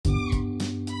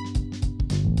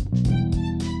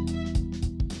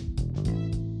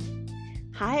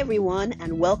Hi everyone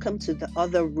and welcome to The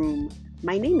Other Room.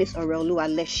 My name is Orelu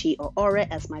Aleshi, or Ore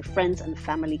as my friends and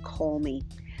family call me.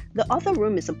 The Other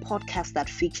Room is a podcast that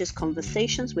features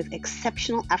conversations with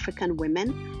exceptional African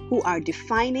women who are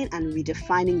defining and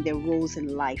redefining their roles in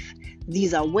life.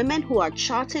 These are women who are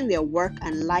charting their work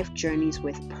and life journeys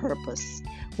with purpose.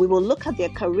 We will look at their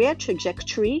career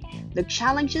trajectory, the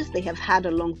challenges they have had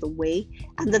along the way,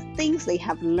 and the things they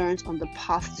have learned on the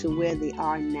path to where they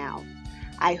are now.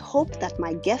 I hope that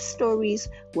my guest stories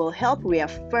will help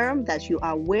reaffirm that you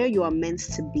are where you are meant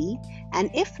to be,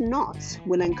 and if not,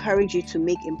 will encourage you to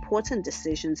make important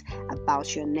decisions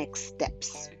about your next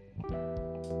steps.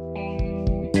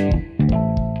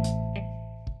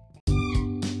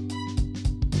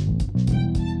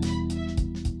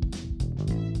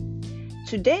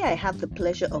 Today, I have the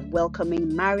pleasure of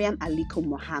welcoming Maryam Aliko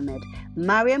Mohammed.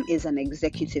 Maryam is an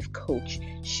executive coach.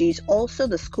 She's also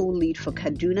the school lead for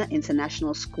Kaduna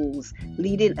International Schools,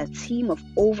 leading a team of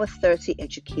over 30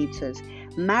 educators.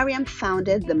 Maryam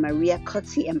founded the Maria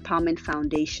Kotsi Empowerment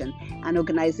Foundation, an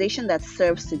organization that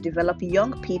serves to develop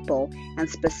young people and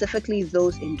specifically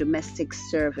those in domestic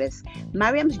service.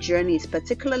 Maryam's journey is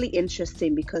particularly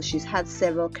interesting because she's had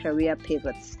several career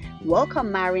pivots.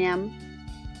 Welcome, Maryam.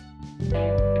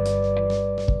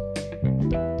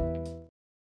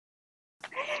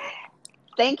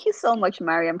 Thank you so much,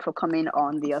 Maryam, for coming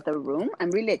on The Other Room.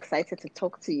 I'm really excited to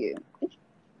talk to you.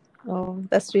 Oh,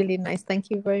 that's really nice.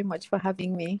 Thank you very much for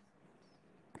having me.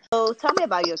 So tell me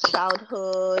about your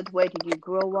childhood. Where did you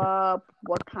grow up?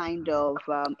 What kind of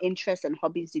interests and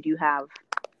hobbies did you have?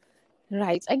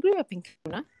 Right. I grew up in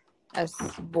Kaduna. I was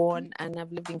born and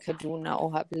I've lived in Kaduna,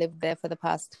 or have lived there for the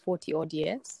past 40 odd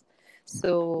years.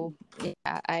 So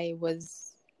yeah, I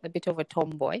was a bit of a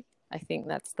tomboy. I think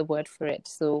that's the word for it.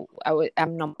 So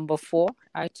I'm number 4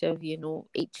 out of,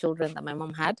 8 children that my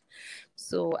mom had.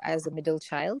 So as a middle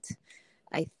child,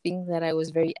 I think that I was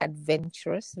very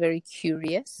adventurous, very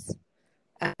curious.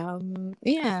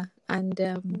 Yeah, and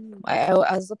I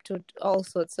was up to all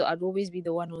sorts. So I'd always be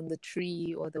the one on the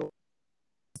tree, or the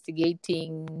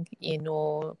investigating,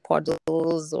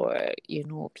 puddles, or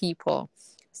people.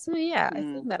 So yeah, I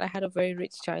think that I had a very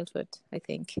rich childhood, I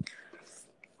think.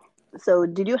 So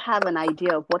did you have an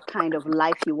idea of what kind of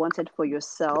life you wanted for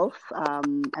yourself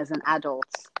as an adult?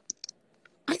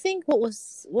 I think what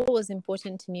was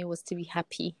important to me was to be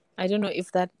happy. I don't know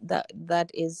if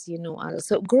that is,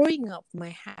 so growing up,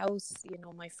 my house,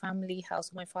 my family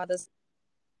house, my father's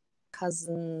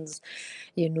cousins,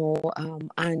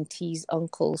 aunties,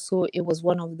 uncles. So it was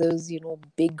one of those,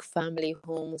 big family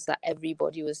homes that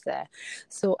everybody was there.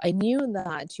 So I knew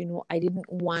that, I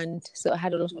didn't want, so I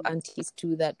had a lot of aunties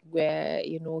too that were,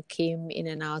 came in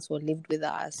and out or lived with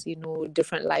us,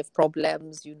 different life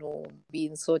problems,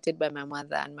 being sorted by my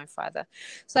mother and my father.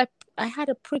 So I had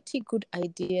a pretty good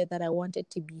idea that I wanted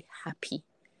to be happy.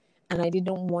 And I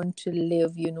didn't want to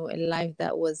live, a life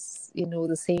that was,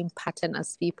 the same pattern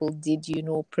as people did,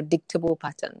 predictable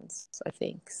patterns, I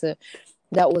think. So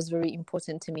that was very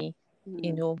important to me,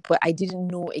 but I didn't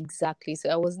know exactly. So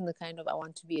I wasn't the kind of, I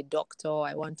want to be a doctor,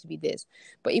 I want to be this.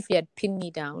 But if you had pinned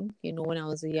me down, when I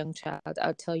was a young child,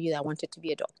 I'll tell you that I wanted to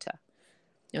be a doctor.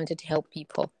 I wanted to help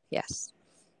people. Yes.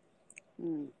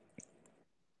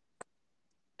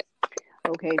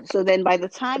 Okay, so then by the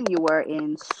time you were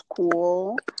in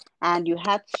school and you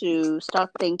had to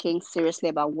start thinking seriously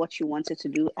about what you wanted to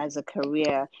do as a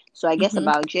career, so I guess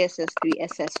about JSS3,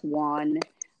 SS1,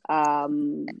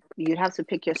 you'd have to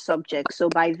pick your subject. So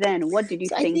by then, what did you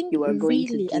So I think think you were going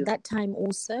to really do? at that time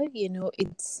also,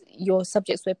 it's your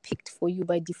subjects were picked for you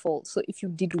by default. So if you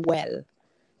did well,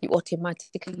 you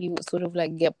automatically sort of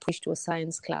like get pushed to a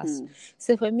science class.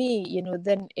 So for me,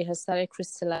 then it has started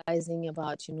crystallizing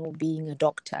about, being a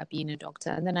doctor.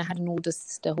 And then I had an older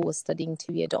sister who was studying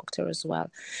to be a doctor as well.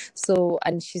 So,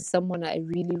 and she's someone I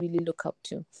really, really look up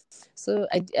to. So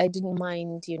I didn't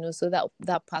mind, so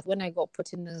that path, when I got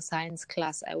put in a science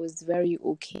class, I was very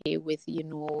okay with,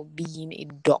 being a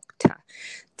doctor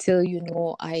till,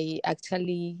 I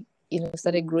actually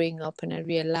started growing up and I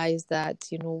realized that,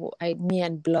 me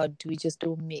and blood, we just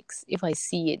don't mix. If I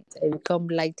see it, I become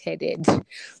lightheaded,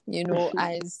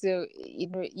 and so,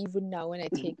 even now when I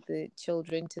take the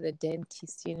children to the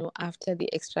dentist, after the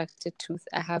extracted tooth,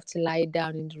 I have to lie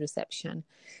down in the reception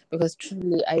because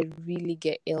truly I really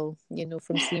get ill,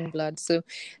 from seeing blood. So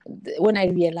when I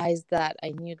realized that, I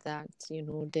knew that,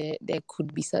 there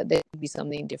could be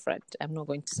something different. I'm not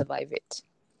going to survive it.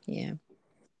 Yeah.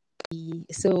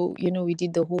 So, we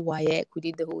did the whole WAEC, we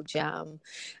did the whole JAM.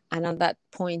 And at that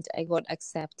point, I got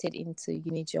accepted into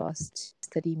UniJost to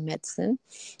study medicine.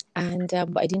 And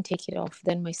but I didn't take it off.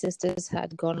 Then my sisters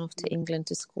had gone off to England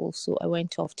to school, so I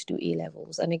went off to do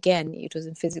A-levels. And again, it was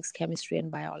in physics, chemistry, and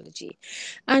biology.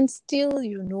 And still,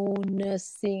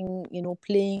 nursing,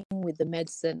 playing with the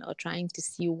medicine or trying to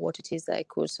see what it is that I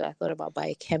could. So I thought about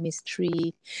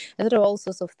biochemistry. I thought of all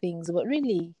sorts of things. But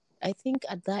really, I think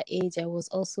at that age, I was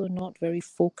also not very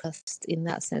focused in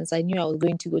that sense. I knew I was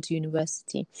going to go to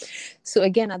university. So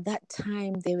again, at that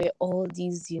time, there were all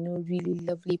these, really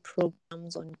lovely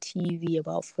programs on TV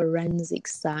about forensic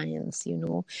science,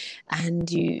 and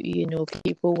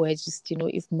people were just,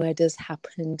 if murders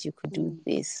happened, you could do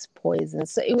this poison.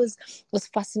 So it was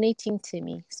fascinating to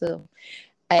me. So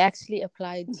I actually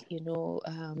applied,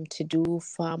 to do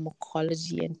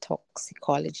pharmacology and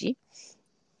toxicology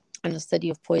and a study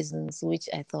of poisons, which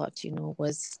I thought,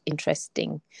 was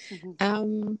interesting.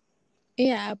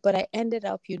 Yeah, but I ended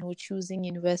up, choosing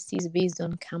universities based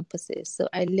on campuses. So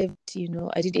I lived,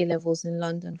 I did A-levels in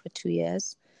London for 2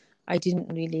 years. I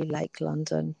didn't really like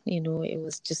London. It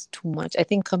was just too much. I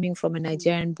think coming from a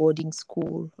Nigerian boarding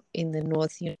school in the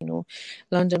north,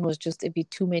 London was just a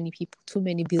bit too many people, too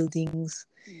many buildings,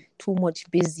 too much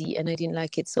busy, and I didn't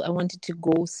like it. So I wanted to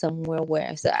go somewhere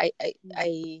where, so I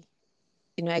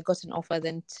got an offer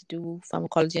then to do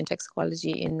pharmacology and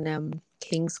toxicology in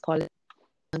King's College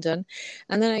London,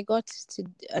 and then I got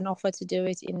an offer to do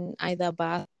it in either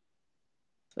Bath,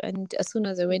 and as soon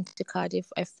as I went to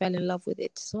Cardiff, I fell in love with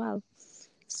it as well.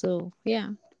 So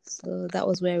that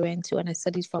was where I went to, and I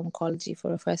studied pharmacology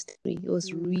for the first 3. It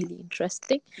was really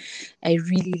interesting. I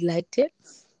really liked it.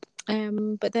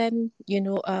 But then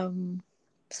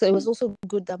so it was also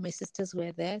good that my sisters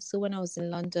were there. So when I was in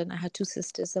London, I had 2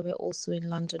 sisters that were also in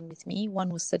London with me. One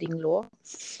was studying law.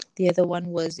 The other one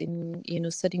was in,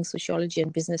 studying sociology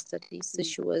and business studies. So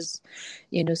she was,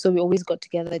 so we always got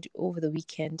together over the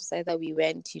weekends. Either we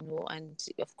went, and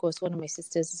of course, one of my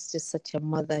sisters is just such a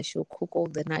mother. She'll cook all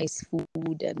the nice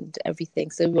food and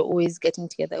everything. So we were always getting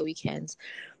together weekends.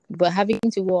 But having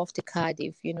to go off to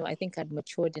Cardiff, I think I'd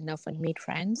matured enough and made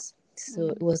friends. So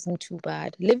it wasn't too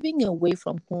bad. Living away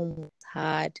from home was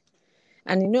hard.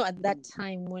 And, at that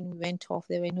time when we went off,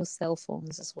 there were no cell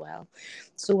phones as well.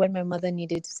 So when my mother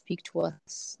needed to speak to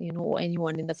us, or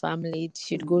anyone in the family,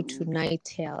 she'd go to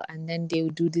Nightel, and then they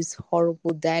would do this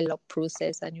horrible dial-up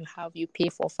process, and you pay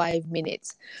for 5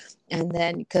 minutes. And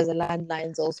then because the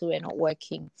landlines also were not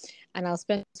working, and I'll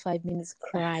spend 5 minutes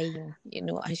crying,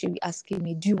 and she'll be asking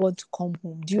me, do you want to come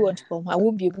home? Do you want to come home? I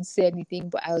won't be able to say anything,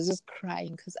 but I was just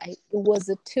crying because it was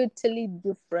a totally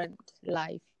different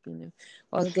life.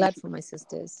 I was glad for my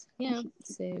sisters. Yeah.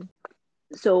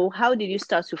 So how did you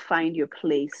start to find your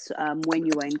place when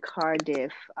you were in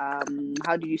Cardiff?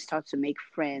 How did you start to make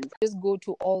friends? Just go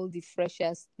to all the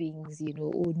freshest things,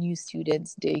 or new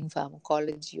students doing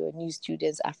pharmacology, or new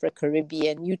students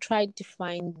Afro-Caribbean. You try to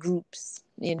find groups,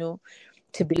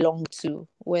 to belong to,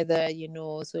 whether,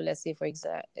 so let's say, for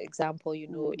example,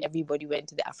 everybody went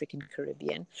to the African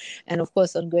Caribbean. And of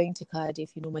course, on going to Cardiff,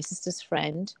 my sister's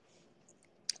friend,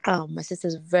 my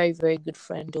sister's very, very good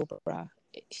friend, Dobra,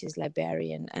 she's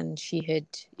Liberian, and she had,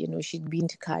 she'd been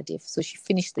to Cardiff. So she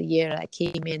finished the year I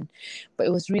came in. But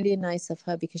it was really nice of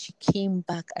her because she came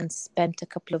back and spent a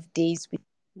couple of days with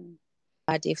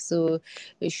Cardiff. So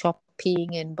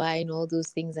shopping and buying all those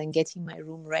things and getting my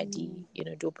room ready.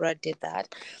 Dobra did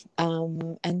that.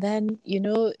 And then,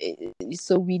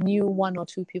 so we knew 1 or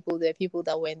 2 people. There are people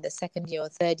that were in the 2nd year or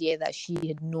 3rd year that she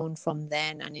had known from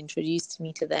then and introduced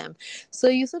me to them. So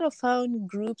you sort of found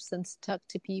groups and stuck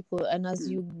to people. And as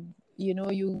you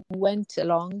went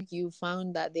along, you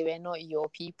found that they were not your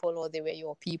people, or they were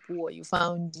your people, or you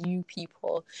found new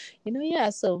people,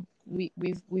 so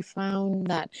we found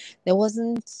that there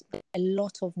wasn't a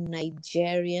lot of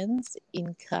Nigerians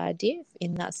in Cardiff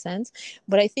in that sense,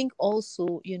 but I think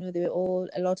also, there were all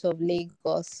a lot of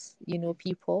Lagos,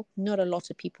 people, not a lot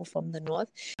of people from the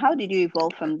north. How did you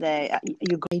evolve from there?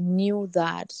 I knew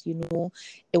that,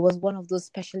 it was one of those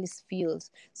specialist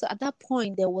fields. So at that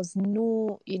point, there was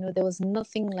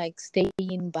nothing like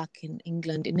staying back in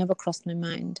England. It never crossed my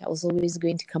mind. I was always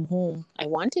going to come home. I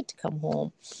wanted to come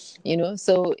home,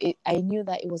 so I knew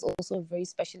that it was also a very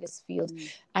specialist field.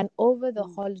 And over the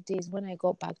holidays, when I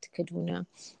got back to Kaduna,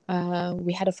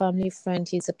 we had a family friend.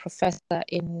 He's a professor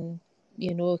in,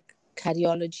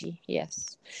 cardiology,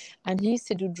 yes. And he used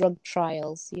to do drug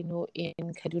trials,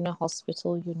 in Kaduna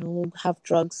Hospital, have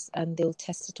drugs and they'll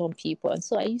test it on people. And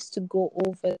so I used to go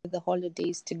over the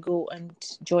holidays to go and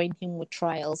join him with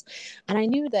trials. And I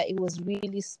knew that it was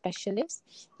really specialist.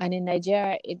 And in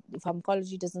Nigeria,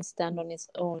 pharmacology doesn't stand on its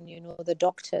own. The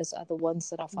doctors are the ones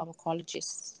that are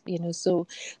pharmacologists, so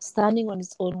standing on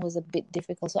its own was a bit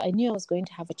difficult. So I knew I was going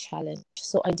to have a challenge.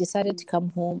 So I decided to come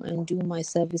home and do my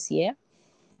service year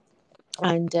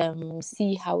and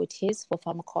see how it is for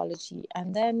pharmacology,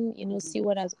 and then see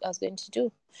what I was going to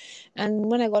do. And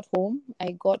when I got home,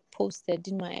 I got posted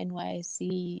in my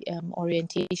NYSC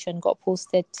orientation, got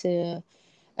posted to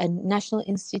a National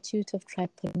Institute of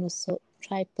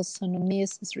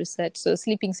Trypanosomiasis Research, so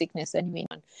sleeping sickness anyway.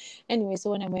 So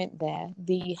when I went there,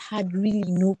 they had really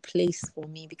no place for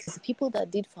me, because the people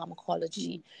that did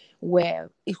pharmacology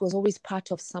it was always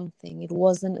part of something. It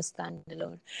wasn't a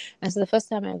standalone. And so the first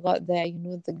time I got there,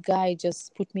 the guy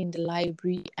just put me in the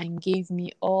library and gave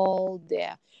me all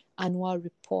their annual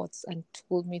reports and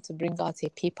told me to bring out a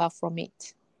paper from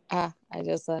it. I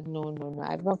just said, no,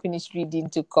 I've not finished reading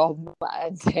to come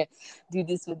and do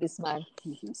this with this man.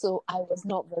 So I was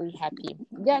not very happy.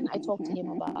 Then I talked to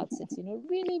him about it,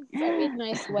 really very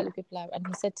nice, well-equipped lab. And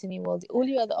he said to me, well, the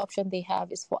only other option they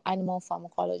have is for animal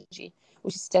pharmacology,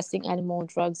 which is testing animal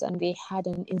drugs. And they had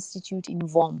an institute in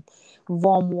VOM.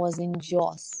 VOM was in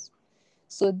Jos.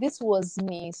 So this was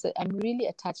me. So I'm really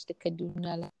attached to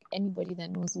Kaduna. Like anybody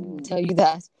that knows me will tell you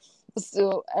that.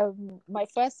 So my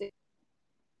first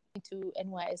to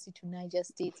NYSC to Niger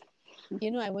State.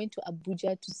 I went to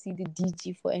Abuja to see the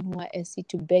DG for NYSC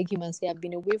to beg him and say, I've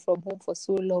been away from home for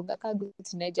so long, I can't go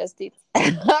to Niger State. I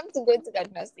have to go to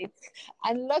Kaduna State.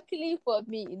 And luckily for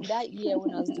me, in that year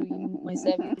when I was doing my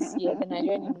service year, the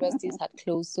Nigerian universities had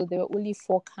closed. So there were only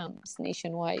 4 camps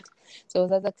nationwide. So it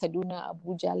was either Kaduna,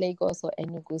 Abuja, Lagos, or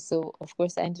Enugu. So of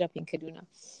course I ended up in Kaduna.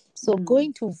 So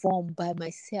going to VOM by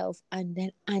myself, and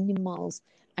then animals,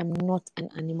 I'm not an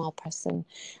animal person.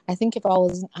 I think if I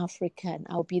was an African,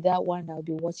 I'll be that one. I'll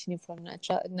be watching it from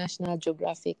National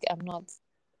Geographic. I'm not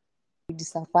the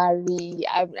safari.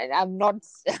 I'm not.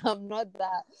 I'm not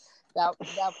that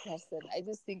person. I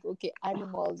just think, okay,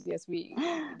 animals. Yes,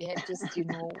 they're just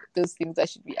those things that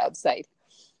should be outside.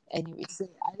 Anyway,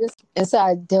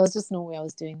 there was just no way I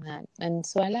was doing that, and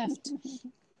so I left.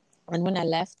 And when I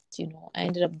left, I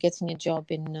ended up getting a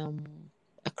job in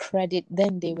a credit.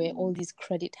 Then there were all these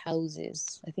credit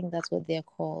houses. I think that's what they're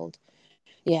called.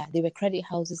 Yeah, they were credit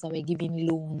houses that were giving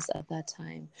loans at that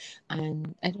time.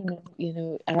 And I don't know,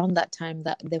 around that time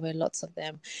that there were lots of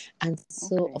them. And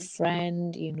so a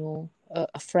friend,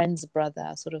 a friend's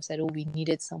brother sort of said, oh, we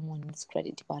needed someone in this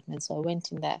credit department. So I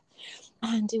went in there.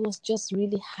 And it was just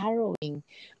really harrowing.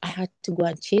 I had to go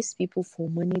and chase people for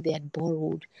money they had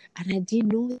borrowed. And I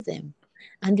didn't know them.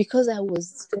 And because I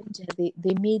was a stranger,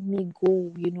 they made me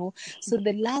go, So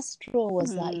the last straw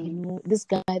was that, this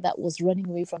guy that was running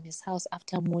away from his house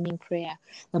after morning prayer,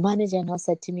 the manager now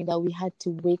said to me that we had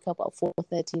to wake up at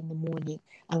 4:30 in the morning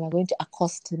and we're going to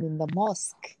accost him in the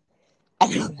mosque.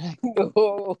 And I'm like,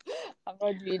 no, I'm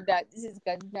not doing that. This is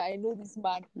Kaduna. I know this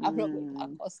man. I'm not going to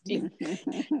accost him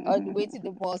on the way to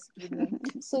the mosque,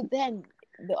 So then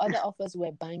the other offers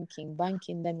were banking.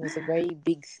 Banking then was a very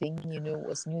big thing,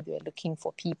 was new. They were looking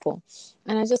for people.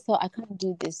 And I just thought, I can't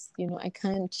do this. I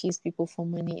can't chase people for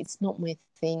money. It's not my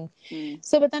thing.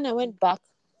 So, but then I went back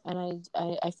and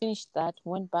I finished that,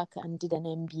 went back and did an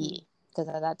MBA. Because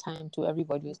at that time, too,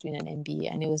 everybody was doing an MBA,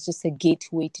 and it was just a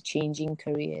gateway to changing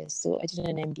careers. So I did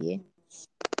an MBA,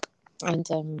 and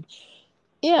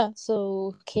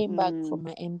so came back from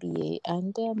my MBA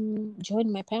and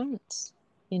joined my parents.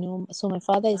 So my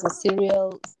father is a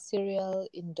serial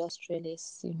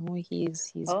industrialist.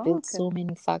 He's built so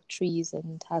many factories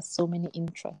and has so many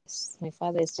interests. My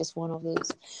father is just one of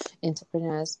those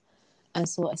entrepreneurs, and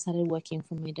so I started working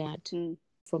for my dad.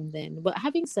 From then. But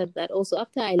having said that, also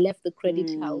after I left the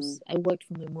credit house, I worked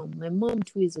for my mom. My mom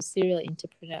too is a serial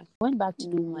entrepreneur. I went back to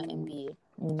do my MBA,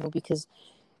 because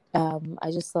I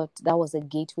just thought that was a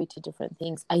gateway to different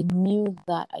things. I knew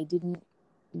that I didn't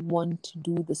want to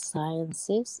do the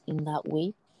sciences in that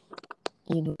way.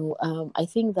 I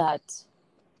think that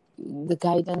the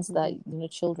guidance that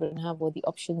children have, or the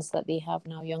options that they have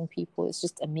now, young people, is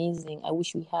just amazing. I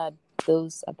wish we had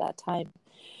those at that time.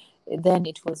 Then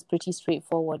it was pretty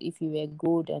straightforward. If you were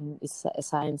good, and it's a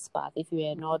science path. If you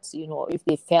were not, if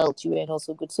they felt you were not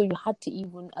so good, so you had to,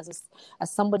 even as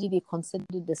somebody they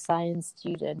considered a science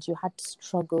student, you had to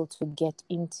struggle to get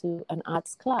into an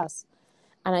arts class.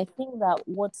 And I think that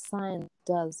what science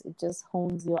does, it just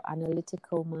hones your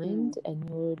analytical mind and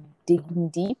you're digging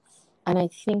deep. And I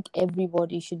think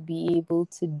everybody should be able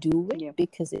to do it, Yeah.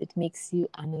 because it makes you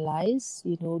analyze,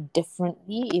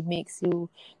 differently. It makes you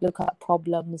look at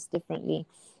problems differently.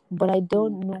 But I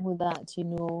don't know that,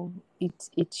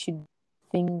 it should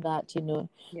think that,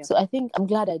 Yeah. So I think I'm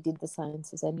glad I did the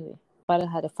sciences anyway. Father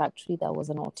had a factory that was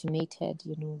an automated,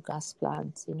 gas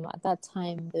plant. At that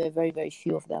time, there were very, very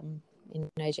few of them in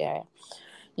Nigeria.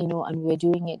 And we're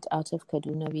doing it out of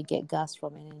Kaduna. We get gas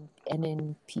from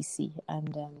NNPC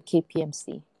and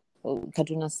KPMC,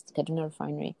 Kaduna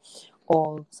Refinery,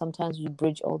 or sometimes we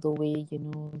bridge all the way,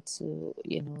 to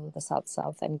the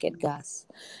south and get gas.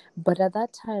 But at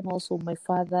that time, also, my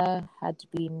father had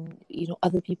been,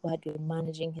 other people had been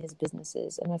managing his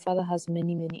businesses, and my father has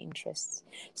many, many interests,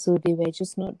 so they were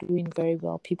just not doing very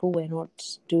well. People were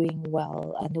not doing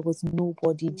well, and there was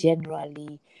nobody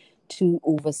generally to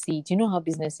oversee. Do you know how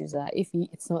businesses are? If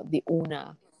it's not the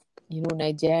owner,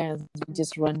 Nigerians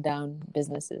just run down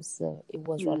businesses. So it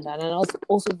was run down. And I was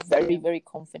also very, very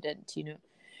confident,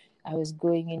 I was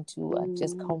going into, I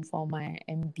just come from my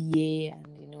MBA, and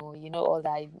all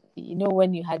that.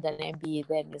 When you had an MBA,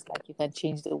 then it's like you can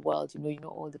change the world. You know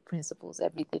all the principles.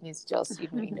 Everything is just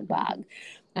in the bag.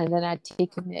 And then I'd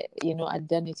taken it. I'd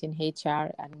done it in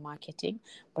HR and marketing,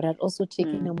 but I'd also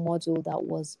taken a module that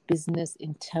was business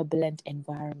in turbulent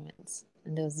environments.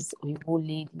 And there was this Oyibo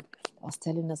lady that was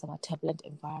telling us about turbulent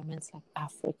environments like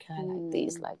Africa, like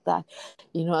this, like that,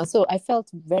 And so I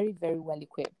felt very, very well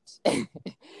equipped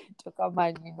to come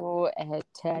and,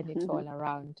 turn it all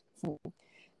around.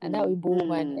 And that Oyibo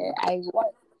woman,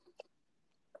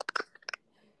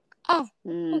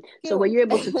 So were you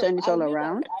able to turn it I all knew that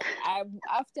around?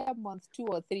 after month 2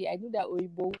 or 3, I knew that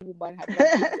Oyibo woman had not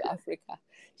been to Africa.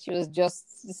 She was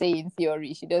just saying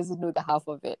theory. She doesn't know the half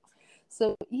of it.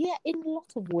 So, yeah, in a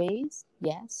lot of ways,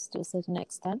 yes, to a certain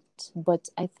extent. But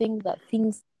I think that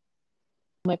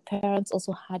my parents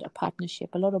also had a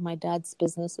partnership. A lot of my dad's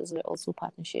businesses were also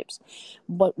partnerships.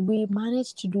 But we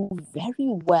managed to do very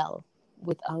well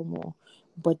with Almo.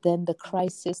 But then the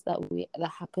crisis that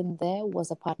happened there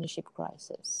was a partnership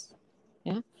crisis.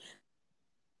 Yeah.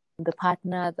 The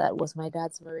partner that was my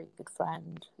dad's very good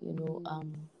friend,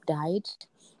 died,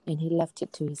 and he left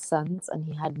it to his sons, and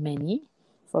he had many,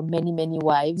 for many, many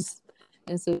wives.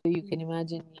 And so you can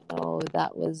imagine,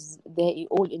 that was their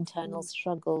all internal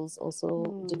struggles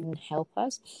also didn't help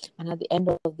us. And at the end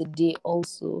of the day,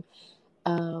 also,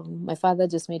 my father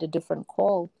just made a different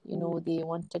call. They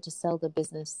wanted to sell the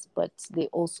business, but they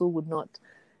also would not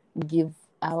give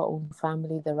our own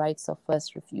family the rights of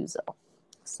first refusal.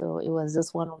 So it was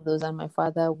just one of those, and my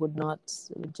father would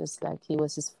just like, he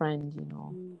was his friend,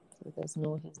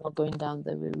 So he's not going down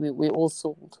there. We all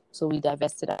sold, so we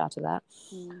divested out of that.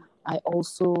 I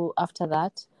also, after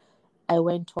that, I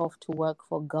went off to work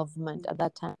for government. At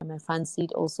that time, I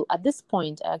fancied also, at this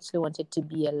point, I actually wanted to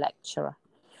be a lecturer.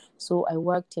 So I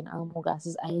worked in Almo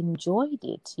Gases. I enjoyed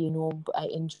it, I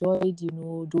enjoyed,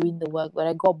 doing the work, but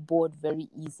I got bored very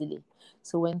easily.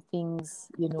 So when things,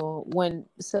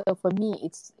 so for me,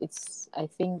 I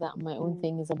think that my own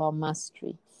thing is about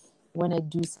mastery. When I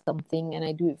do something and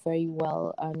I do it very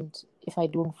well, and if I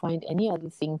don't find any other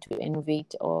thing to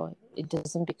innovate, or it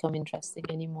doesn't become interesting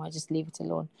anymore, I just leave it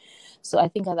alone. So I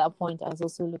think at that point I was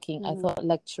also looking, I thought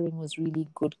lecturing was really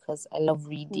good because I love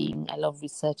reading, I love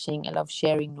researching, I love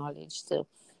sharing knowledge. So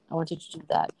I wanted to do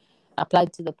that. I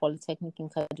applied to the Polytechnic in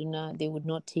Kaduna. They would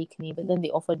not take me, but then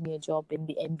they offered me a job in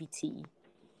the MBT.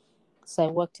 So I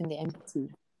worked in the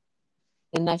MBT,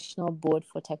 the National Board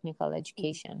for Technical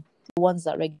Education, the ones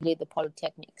that regulate the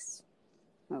polytechnics.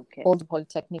 Okay. All the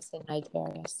polytechnics in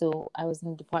Nigeria. So I was in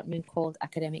a department called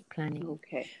academic planning.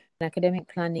 Okay. And academic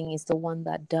planning is the one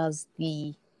that does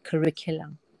the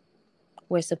curriculum.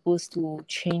 We're supposed to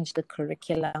change the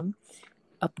curriculum,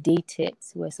 update it.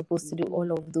 We're supposed to do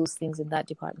all of those things in that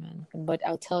department. But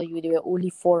I'll tell you, there were only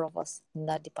 4 of us in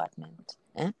that department.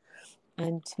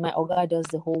 And my Oga does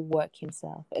the whole work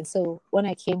himself. And so when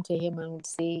I came to him, I would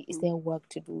say, is there work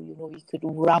to do? We could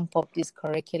ramp up these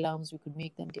curriculums. We could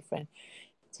make them different.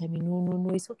 Tell me, no,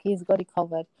 it's okay. He's got it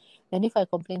covered. Then if I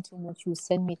complain too much, you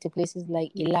send me to places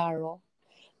like Ilaro,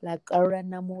 like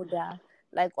Aranamoda,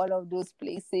 like all of those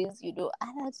places, And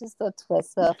I just thought to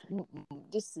myself,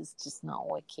 this is just not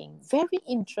working. Very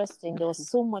interesting. There was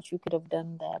so much we could have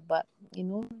done there, but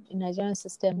Nigerian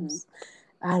systems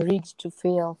are rigged to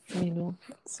fail.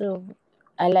 So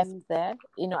I left there.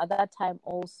 At that time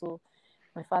also,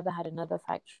 my father had another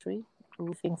factory,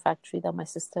 roofing factory, that my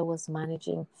sister was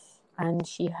managing. and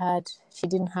she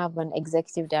didn't have an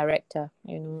executive director,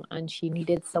 and she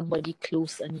needed somebody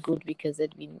close and good because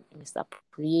there'd been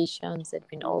misappropriations, there'd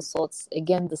been all sorts.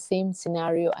 Again, the same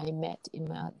scenario I met in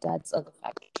my dad's other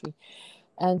factory.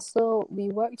 And so we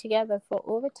worked together for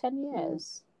over 10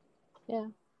 years. Yeah,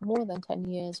 more than 10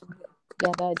 years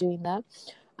together doing that.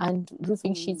 And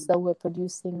roofing sheets that we're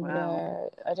producing were,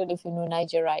 I don't know if you know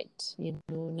Nigerite,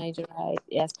 Nigerite,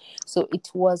 yes. So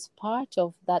it was part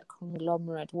of that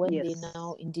conglomerate when they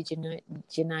now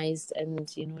indigenized, and,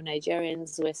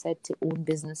 Nigerians were said to own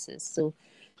businesses. So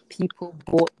people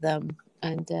bought them,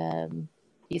 and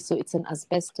so it's an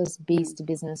asbestos-based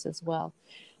business as well.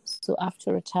 So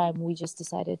after a time, we just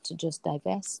decided to just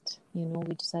divest. We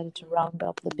decided to round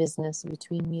up the business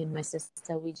between me and my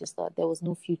sister. We just thought there was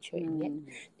no future in it.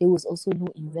 There was also no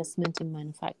investment in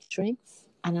manufacturing.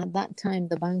 And at that time,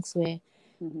 the banks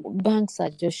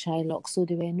are just Shylock. So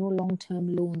there were no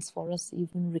long-term loans for us to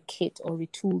even rekit or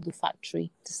retool the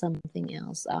factory to something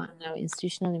else. Our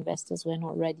institutional investors were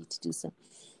not ready to do so.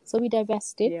 So we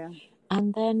divested. Yeah.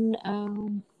 And then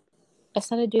I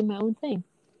started doing my own thing.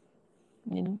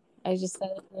 I just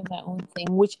started doing my own thing,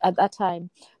 which at that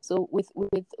time, so with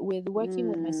working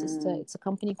with my sister, it's a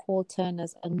company called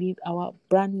Turner's, and our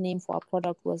brand name for our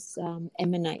product was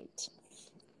Emanite.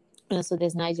 So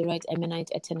there's Nigerite,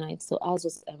 Emanite, Etanite. So ours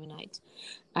was Emanite.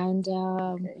 And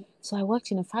so I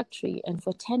worked in a factory, and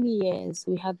for 10 years,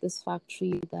 we had this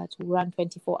factory that ran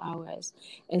 24 hours.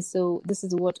 And so this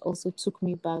is what also took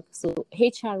me back. So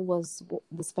HR was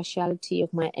the specialty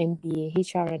of my MBA,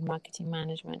 HR and marketing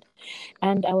management.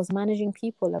 And I was managing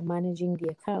people and managing the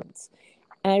accounts.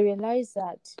 And I realized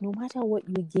that no matter what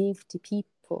you gave to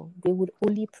people, they would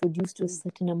only produce to a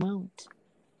certain amount,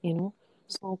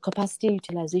 So capacity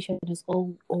utilization is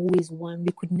always one.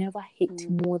 We could never hit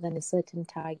more than a certain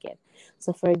target.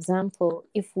 So, for example,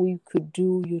 if we could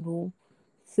do,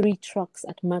 3 trucks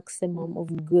at maximum of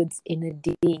goods in a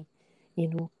day,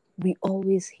 we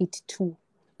always hit 2.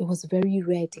 It was very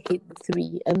rare to hit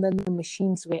 3. And then the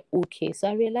machines were okay. So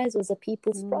I realized it was a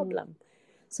people's problem.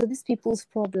 So this people's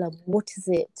problem, what is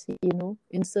it,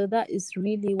 And so that is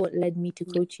really what led me to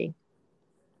coaching.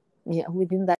 Yeah,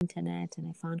 within that internet, and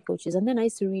I found coaches, and then I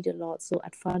used to read a lot. So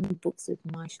I'd found books with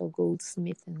Marshall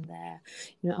Goldsmith in there.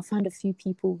 I found a few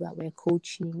people that were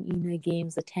coaching inner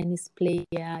games, a tennis player,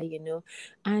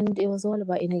 and it was all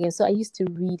about inner games. So I used to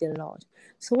read a lot.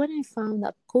 So when I found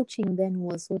that coaching then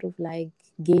was sort of like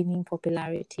gaining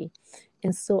popularity,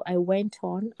 and so I went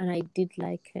on and I did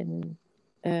like an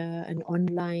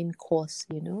online course,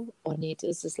 on it.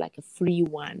 This is like a free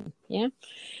one, yeah.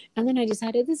 And then I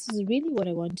decided this is really what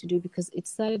I want to do, because it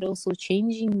started also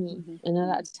changing me. And at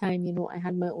that time, I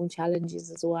had my own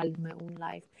challenges as well in my own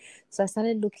life. So I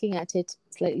started looking at it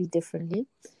slightly differently.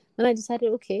 And I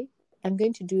decided, okay, I'm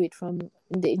going to do it from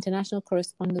the international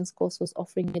correspondence course was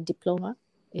offering a diploma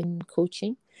in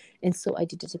coaching. And so I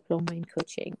did a diploma in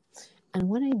coaching. And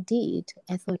when I did,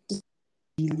 I thought, this is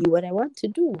really what I want to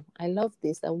do. I love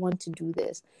this. I want to do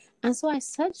this. And so I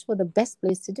searched for the best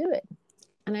place to do it.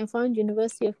 And I found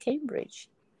University of Cambridge.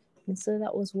 And so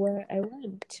that was where I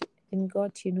went and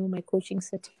got, my coaching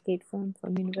certificate from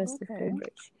University of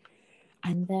Cambridge.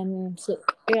 And then,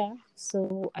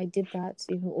 so I did that,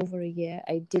 over a year.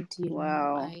 I did,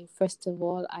 first of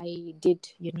all, I did,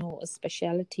 a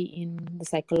specialty in the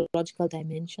psychological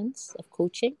dimensions of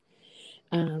coaching.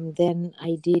 Then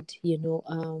I did,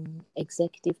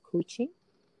 executive coaching.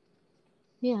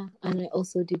 Yeah. And I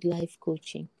also did life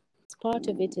coaching. Part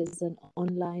of it is an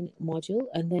online module,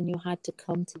 and then you had to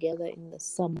come together in the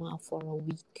summer for a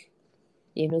week.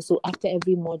 So after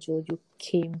every module, you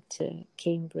came to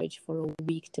Cambridge for a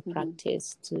week to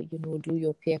practice, to do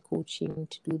your peer coaching,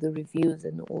 to do the reviews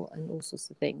and all sorts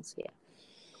of things. Yeah.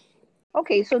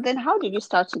 Okay, so then how did you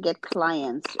start to get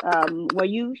clients? Were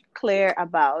you clear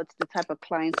about the type of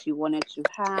clients you wanted to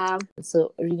have?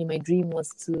 So really my dream was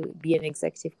to be an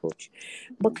executive coach.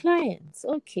 But clients,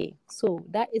 okay, so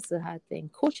that is the hard thing.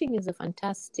 Coaching is a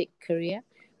fantastic career,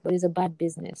 but it's a bad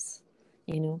business,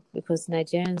 because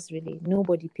Nigerians really,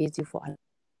 nobody pays you for advice.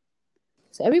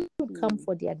 So everybody would come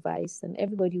for the advice, and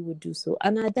everybody would do so.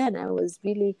 And then I was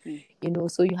really,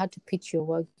 so you had to pitch your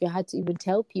work. You had to even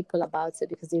tell people about it,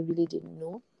 because they really didn't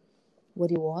know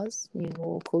what it was,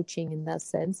 coaching in that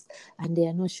sense. And they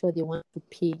are not sure they want to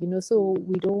pay, so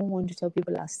we don't want to tell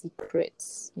people our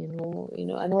secrets, and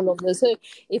all of this. So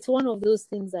it's one of those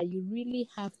things that you really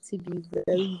have to be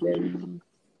very, very,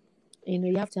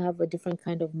 you have to have a different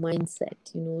kind of mindset,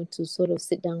 to sort of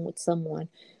sit down with someone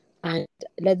and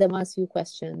let them ask you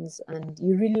questions, and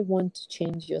you really want to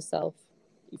change yourself,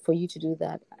 for you to do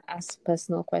that. Ask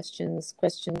personal questions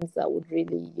that would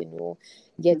really,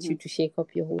 get you to shake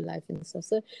up your whole life and stuff.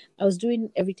 So I was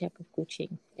doing every type of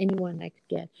coaching, anyone I could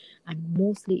get. And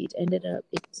mostly it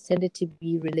tended to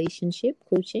be relationship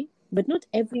coaching, but not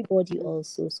everybody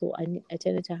also. So I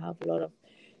tended to have a lot of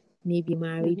maybe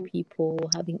married people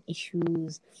having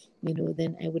issues,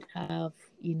 then I would have,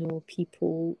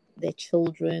 people, their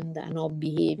children that are not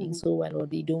behaving so well, or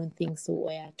they don't think so,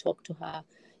 or I talk to her,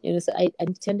 so I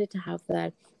tended to have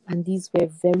that. And these were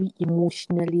very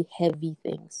emotionally heavy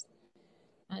things.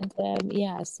 And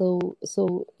so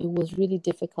it was really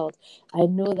difficult. I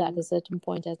know that at a certain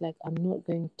point I was like, I'm not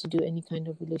going to do any kind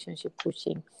of relationship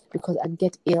coaching because I'd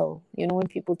get ill. When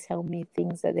people tell me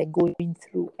things that they're going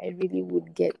through, I really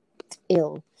would get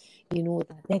ill.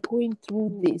 That they're going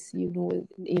through this,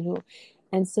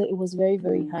 and so it was very,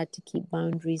 very hard to keep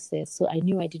boundaries there. So I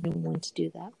knew I didn't want to do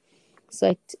that.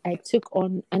 So I took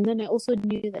on, and then I also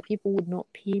knew that people would not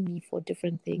pay me for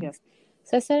different things. Yep.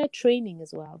 So I started training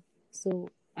as well. So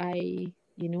I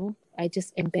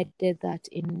just embedded that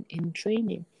in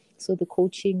training. So the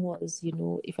coaching was,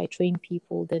 if I train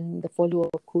people, then the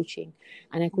follow-up coaching,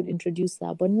 and I could introduce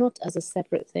that, but not as a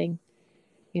separate thing.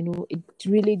 It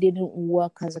really didn't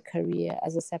work as a career,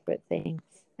 as a separate thing.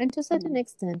 And to a certain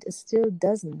extent, it still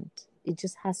doesn't. It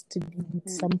just has to be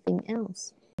something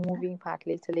else. Moving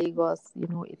partly to Lagos,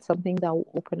 it's something that will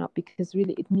open up, because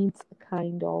really it needs a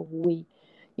kind of way.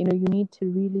 You need to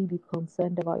really be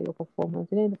concerned about your performance.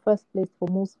 In the first place, for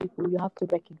most people, you have to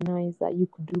recognize that you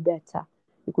could do better.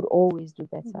 You could always do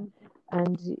better.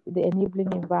 And the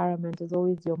enabling environment is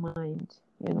always your mind,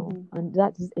 and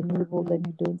that is enabled, and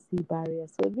you don't see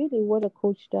barriers. So really what a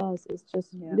coach does is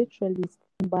just literally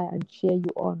stand by and cheer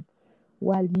you on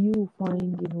while you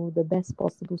find, the best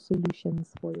possible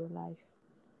solutions for your life.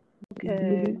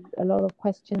 Really a lot of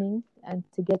questioning, and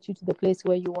to get you to the place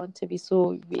where you want to be.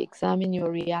 So we examine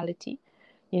your reality,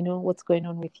 what's going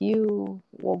on with you,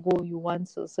 what goal you want.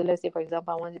 So let's say, for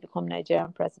example, I want to become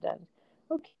Nigerian president.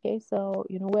 Okay, so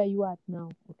where are you at now?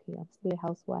 Okay, I'm still a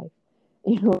housewife.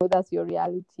 That's your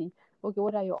reality. Okay,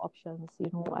 what are your options?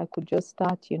 I could just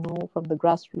start, from the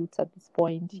grassroots at this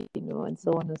point, and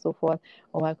so on and so forth.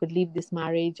 Or I could leave this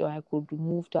marriage, or I could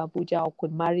move to Abuja, or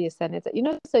could marry a senator.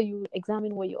 So you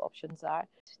examine what your options are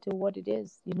to what it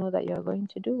is, that you're going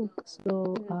to do.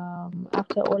 So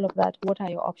after all of that, what are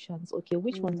your options? Okay,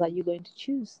 which ones are you going to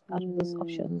choose out of those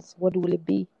options? What will it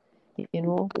be?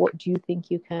 What do you think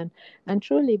you can? And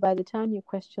truly, by the time you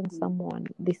question someone,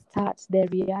 their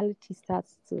reality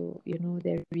starts to,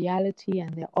 their reality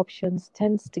and their options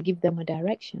tends to give them a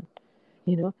direction,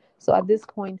 So at this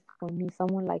point, for me,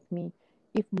 someone like me,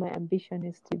 if my ambition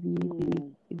is to be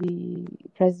the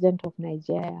president of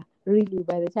Nigeria, really,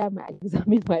 by the time I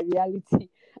examine my reality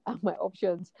and my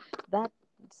options, that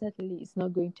certainly is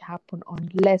not going to happen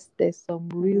unless there's some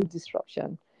real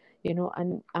disruption,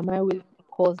 and am I willing to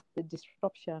cause the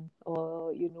disruption,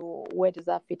 or where does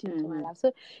that fit into my life?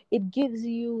 So it gives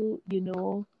you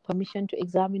permission to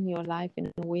examine your life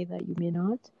in a way that you may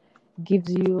not,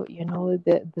 gives you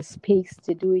the space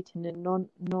to do it in a non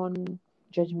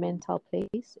judgmental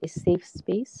place, a safe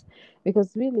space,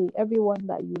 because really everyone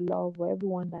that you love or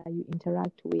everyone that you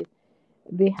interact with,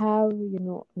 they have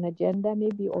an agenda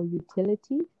maybe, or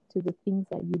utility to the things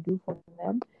that you do for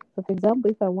them. So for example,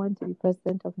 if I want to be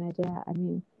president of Nigeria,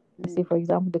 say, for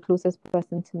example, the closest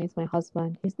person to me is my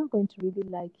husband. He's not going to really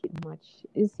like it much,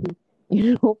 is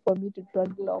he? For me to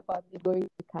trundle off and be going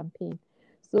to campaign.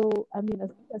 So, as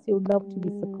much as he would love to be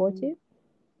supportive,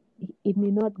 it may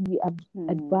not be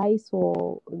advice,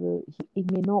 or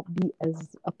it may not be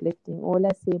as uplifting. Or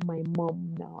let's say my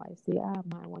mom now, I say,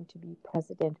 I want to be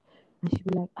president. And she'd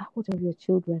be like, what are your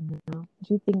children now?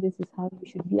 Do you think this is how you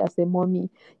should be as a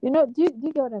mommy? Do you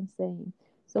get what I'm saying?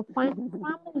 So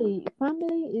family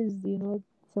is,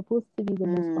 supposed to be the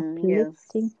most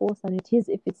uplifting force, and it is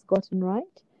if it's gotten right.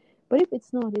 But if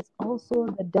it's not, it's also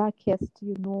the darkest,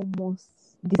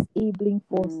 most disabling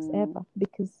force ever,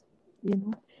 because,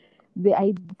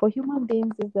 for human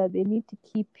beings is that they need to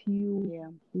keep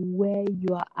you where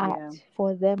you are at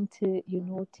for them to,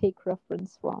 take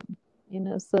reference from,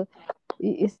 so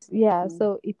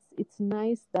so it's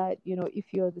nice that if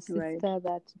you're the sister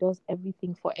that does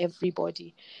everything for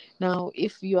everybody. Now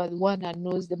if you are the one that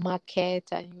knows the market,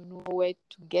 and you know where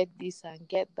to get this and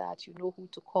get that, you know who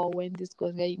to call when this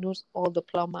goes there, you know all the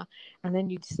plumber, and then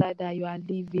you decide that you are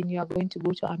going to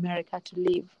go to America to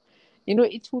live,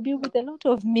 it will be with a lot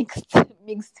of mixed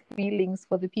feelings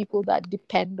for the people that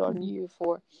depend on you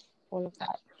for all of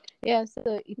that. Yeah,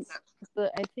 so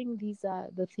I think these are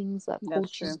the things that That's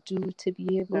coaches true. do to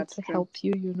be able That's to true. help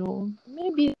you,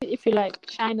 maybe if you like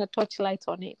shine a torchlight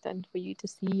on it and for you to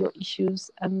see your issues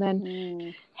and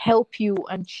then help you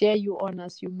and cheer you on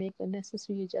as you make the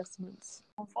necessary adjustments.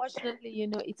 Unfortunately,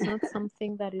 it's not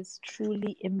something that is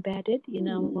truly embedded in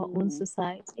our own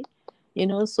society.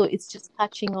 So it's just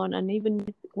catching on, and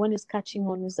even when it's catching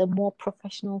on is a more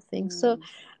professional thing. So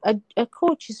a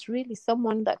coach is really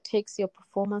someone that takes your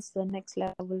performance to the next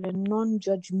level in a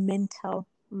non-judgmental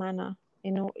manner.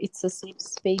 It's a safe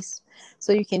space,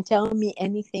 so you can tell me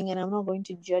anything and I'm not going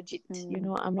to judge it.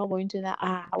 I'm not going to that,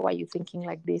 how are you thinking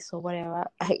like this or whatever.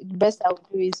 The best I would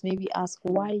do is maybe ask,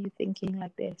 why are you thinking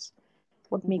like this?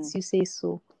 What makes you say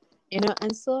so?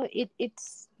 And so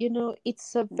it's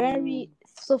a very,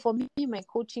 so for me, my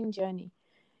coaching journey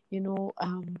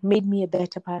made me a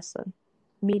better person,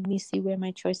 made me see where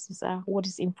my choices are, what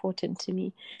is important to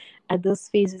me at those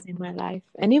phases in my life.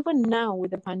 And even now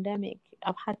with the pandemic,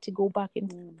 I've had to go back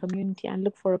into the community and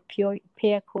look for a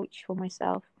peer coach for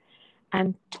myself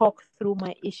and talk through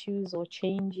my issues or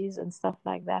changes and stuff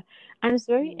like that. And it's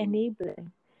very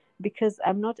enabling because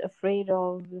I'm not afraid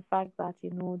of the fact that,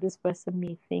 this person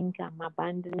may think I'm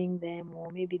abandoning them,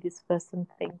 or maybe this person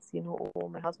thinks, or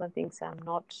my husband thinks I'm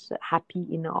not happy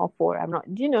enough, or I'm not,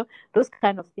 those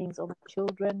kind of things, or my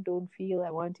children don't feel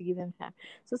I want to give them time.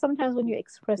 So sometimes when you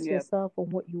express yourself on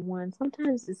what you want,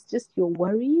 sometimes it's just your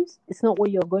worries. It's not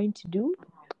what you're going to do,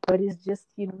 but it's just,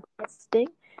 testing.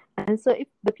 And so if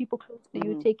the people close to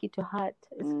you take it to heart,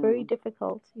 it's very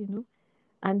difficult,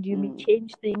 and you may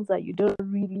change things that you don't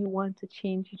really want to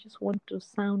change. You just want to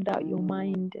sound out your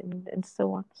mind and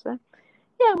so on. So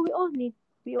yeah, we all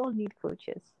need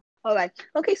coaches. All right.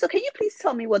 Okay. So, can you please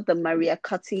tell me what the Maria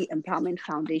Cutty Empowerment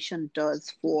Foundation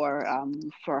does for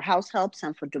house helps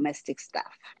and for domestic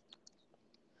staff?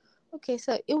 Okay,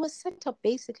 so it was set up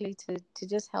basically to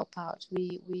just help out.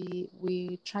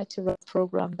 We tried to run a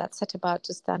program that's set about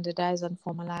to standardize and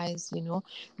formalize,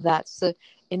 that. So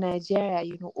in Nigeria,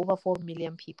 over 4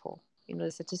 million people.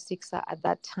 The statistics are at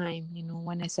that time,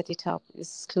 when I set it up,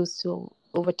 is close to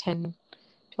over 10,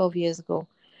 12 years ago.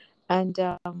 And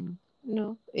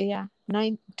no, yeah,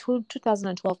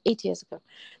 2012, 8 years ago.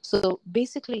 So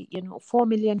basically, 4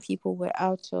 million people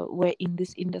were in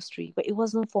this industry, but it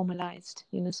wasn't formalized.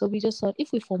 So we just thought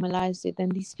if we formalized it, then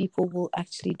these people will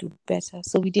actually do better.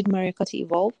 So we did Maricotti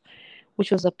Evolve,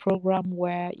 which was a program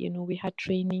where we had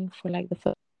training for like the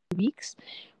first weeks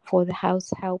for the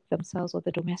house help themselves, or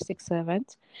the domestic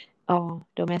servant or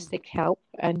domestic help.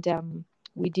 And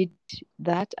we did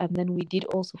that, and then we did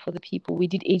also for the people, we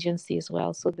did agency as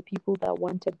well. So the people that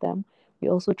wanted them, we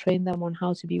also trained them on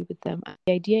how to be with them. And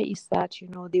the idea is that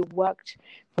they worked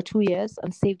for 2 years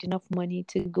and saved enough money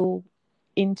to go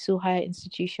into higher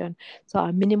institution. So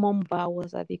our minimum bar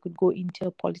was that they could go into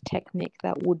a polytechnic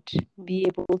that would be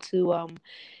able to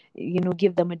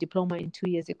give them a diploma in 2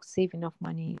 years. They could save enough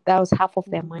money. That was half of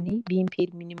their money being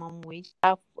paid minimum wage.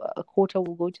 Half, a quarter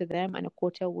will go to them and a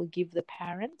quarter will give the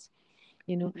parents.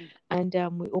 And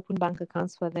we opened bank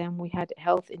accounts for them. We had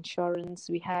health insurance.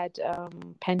 We had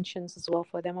pensions as well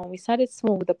for them. And we started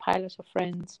small with a pilot of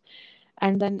friends.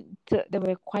 And then there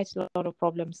were quite a lot of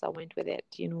problems that went with it.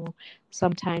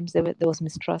 Sometimes there was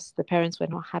mistrust. The parents were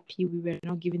not happy. We were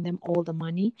not giving them all the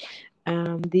money.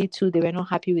 They were not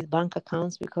happy with bank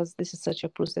accounts because this is such a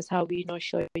process. How are we not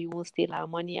sure you will steal our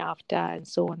money after, and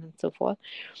so on and so forth.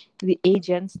 The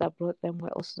agents that brought them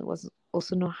was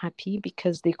also not happy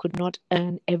because they could not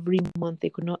earn every month. They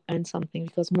could not earn something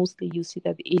because mostly you see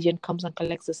that the agent comes and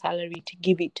collects the salary to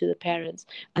give it to the parents,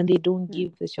 and they don't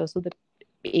give the show. So the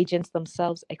agents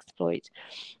themselves exploit.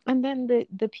 And then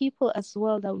the people as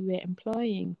well that we were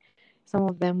employing, some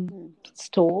of them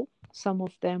stole, some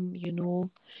of them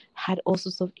had all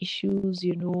sorts of issues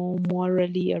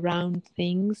morally around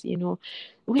things.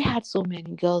 We had so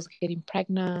many girls getting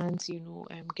pregnant,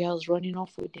 girls running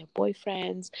off with their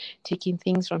boyfriends, taking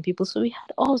things from people. So we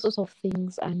had all sorts of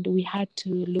things, and we had to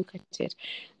look at it.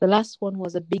 The last one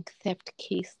was a big theft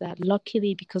case that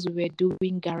luckily, because we were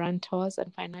doing guarantors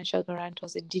and financial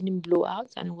guarantors, it didn't blow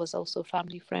out, and it was also a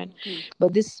family friend.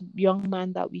 But this young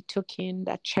man that we took in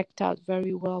that checked out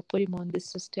very well, put him on this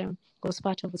system, was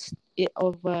part of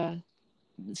a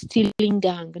stealing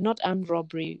gang, not armed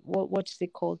robbery. What is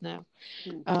it called now?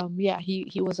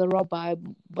 He was a robber,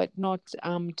 but not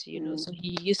armed. So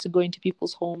he used to go into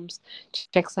people's homes,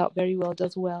 checks out very well,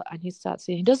 does well, and he starts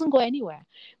saying he doesn't go anywhere.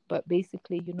 But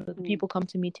basically, the people come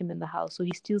to meet him in the house, so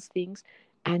he steals things,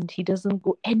 and he doesn't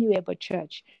go anywhere but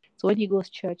church. So when he goes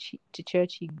to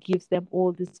church, he gives them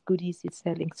all these goodies he's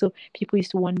selling. So people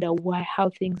used to wonder how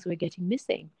things were getting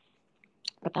missing.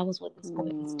 But that was what this boy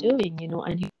was doing,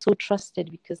 and he was so trusted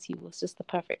because he was just the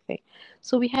perfect thing.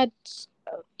 So we had,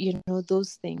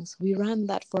 those things. We ran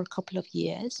that for a couple of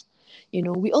years.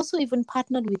 We also even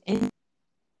partnered with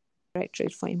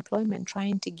Directorate for Employment,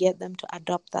 trying to get them to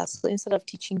adopt that. So instead of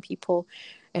teaching people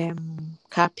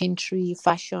carpentry,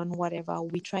 fashion, whatever,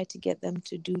 we tried to get them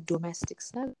to do domestic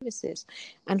services.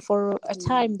 And for a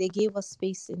time, they gave us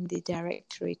space in the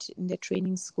directorate, in the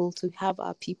training school, to have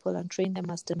our people and train them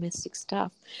as domestic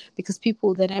staff, because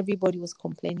everybody was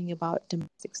complaining about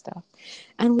domestic staff.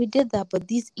 And we did that, but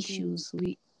these issues,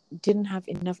 we didn't have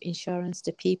enough insurance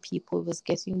to pay people. It was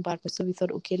getting bad. So we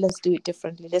thought, okay, let's do it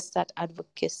differently. Let's start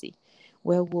advocacy,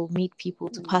 where we'll meet people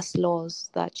to pass laws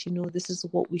that, this is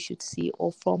what we should see,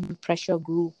 or form a pressure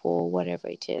group or whatever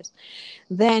it is.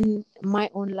 Then my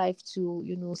own life too,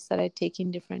 started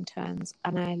taking different turns,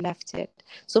 and I left it.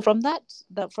 So from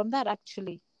that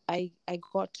actually, I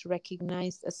got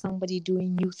recognized as somebody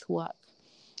doing youth work.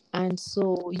 And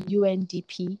so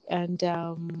UNDP and,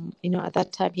 at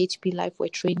that time, HP Life were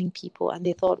training people, and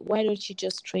they thought, why don't you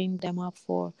just train them up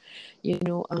for,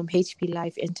 HP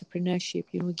Life entrepreneurship,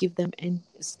 give them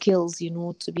skills,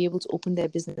 to be able to open their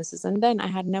businesses. And then I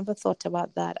had never thought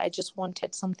about that. I just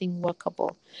wanted something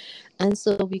workable. And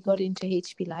so we got into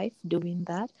HP Life doing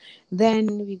that.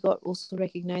 Then we got also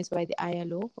recognized by the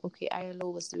ILO. Okay,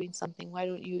 ILO was doing something. Why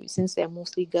don't you, since they're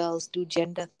mostly girls, do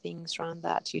gender things around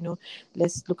that?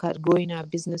 Let's look at growing our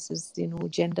businesses,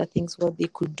 gender things, what they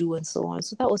could do, and so on.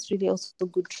 So that was really also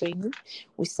good training.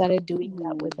 We started doing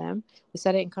that with them. We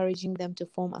started encouraging them to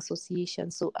form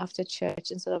associations. So after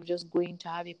church, instead of just going to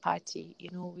have a party,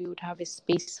 we would have a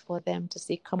space for them to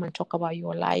say, come and talk about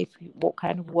your life, what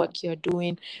kind of work you're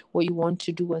doing, what you want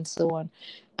to do, and so on.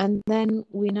 And then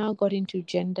we now got into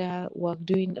gender work,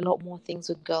 doing a lot more things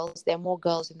with girls. There are more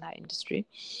girls in that industry.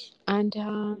 And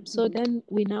so then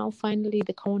we now finally,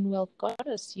 the Commonwealth got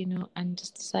us, and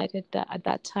just decided that at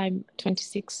that time,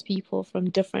 26 people from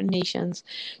different nations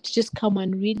to just come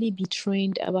and really be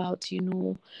trained about,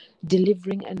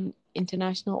 delivering an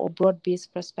international or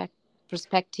broad-based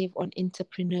perspective on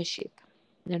entrepreneurship,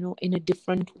 in a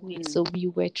different way. So we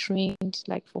were trained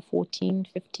like for 14,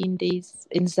 15 days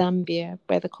in Zambia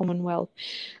by the Commonwealth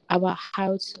about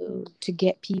how to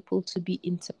get people to be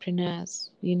entrepreneurs,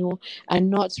 and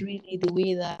not really the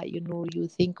way that, you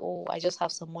think, oh, I just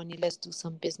have some money, let's do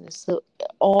some business. So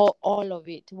all of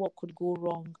it, what could go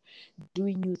wrong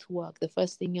doing youth work? The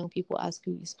first thing young people ask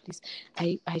you is, please,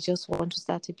 I just want to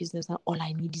start a business and all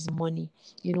I need is money.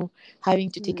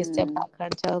 Having to take a step back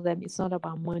and tell them it's not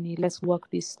about money, let's work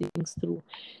these things through,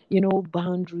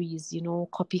 boundaries,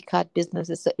 copycat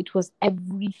businesses. So it was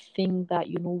everything that,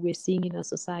 we're seeing in our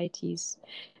societies.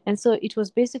 And so it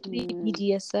was basically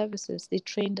EDS services. They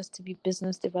trained us to be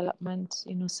business development,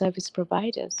 service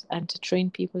providers, and to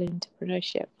train people in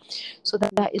entrepreneurship. So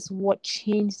that is what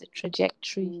changed the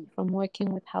trajectory from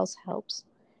working with house helps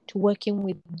to working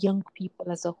with young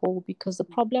people as a whole, because the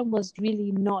problem was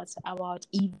really not about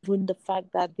even the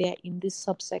fact that they're in this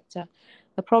subsector.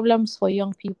 The problems for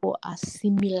young people are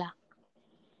similar,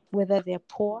 whether they're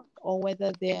poor or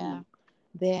whether they're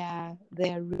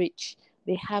rich.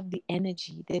 They have the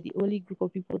energy. They're the only group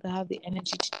of people that have the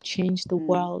energy to change the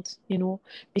world,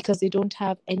 because they don't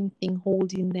have anything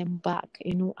holding them back,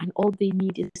 and all they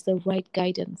need is the right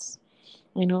guidance,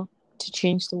 to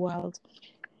change the world.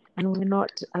 And we're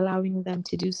not allowing them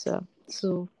to do so.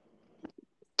 So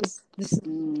this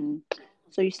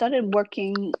So you started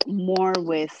working more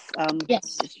with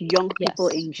yes, just young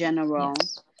people yes, in general.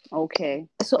 yes. Okay.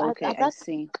 So Okay, at I that,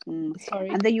 see. sorry.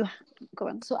 And then you go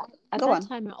on. So at Go that on.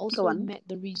 time, I Go also on. met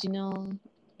the regional,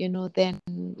 then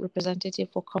representative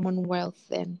for Commonwealth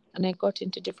then, and I got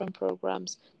into different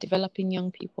programs developing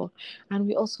young people. And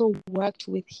we also worked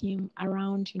with him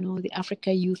around, the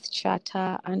Africa Youth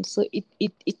Charter. And so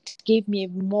it gave me a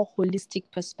more holistic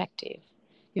perspective.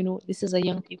 This is a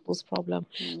young people's problem.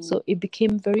 So it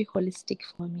became very holistic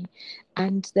for me.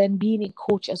 And then being a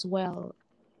coach as well,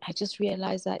 I just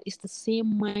realized that it's the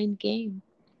same mind game.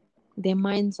 Their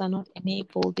minds are not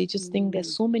enabled. They just think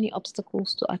there's so many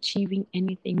obstacles to achieving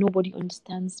anything. Nobody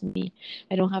understands me.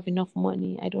 I don't have enough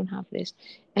money. I don't have this.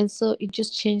 And so it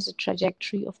just changed the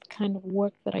trajectory of the kind of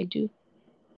work that I do.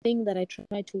 The thing that I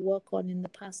tried to work on in the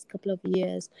past couple of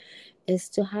years is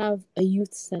to have a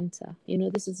youth center.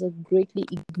 This is a greatly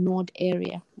ignored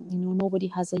area. Nobody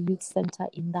has a youth center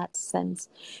in that sense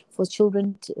for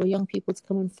children or young people to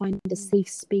come and find a safe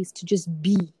space to just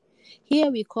be.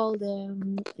 Here we call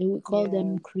them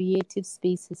creative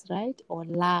spaces, right? Or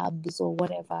labs or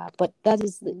whatever. But that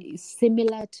is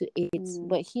similar to it.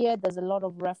 But here there's a lot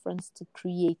of reference to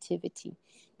creativity.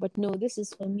 But no, this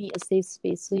is for me a safe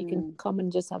space, so you can come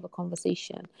and just have a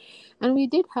conversation. And we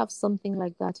did have something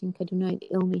like that in Kaduna, in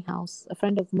Ilmi House. A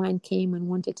friend of mine came and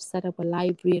wanted to set up a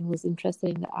library and was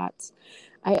interested in the arts.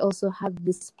 I also had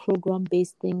this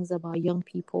program-based things about young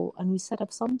people, and we set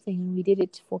up something, and we did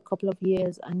it for a couple of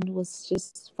years, and it was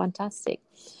just fantastic.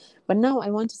 But now I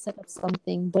want to set up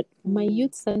something, but my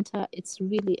youth center, it's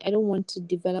really, I don't want to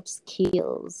develop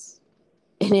skills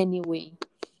in any way.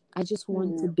 I just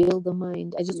want to build the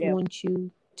mind. I just want you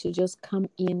to just come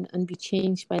in and be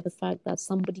changed by the fact that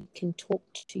somebody can talk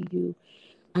to you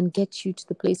and get you to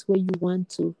the place where you want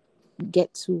to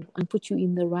get to, and put you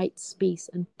in the right space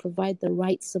and provide the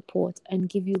right support and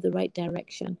give you the right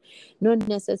direction. Not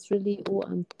necessarily, oh,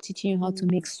 I'm teaching you how to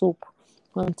make soap,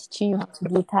 or I'm teaching you how to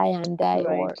do tie and dye,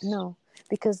 or no.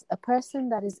 Because a person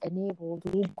that is enabled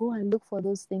will go and look for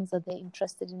those things that they're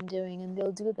interested in doing, and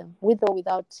they'll do them with or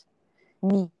without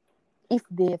me, if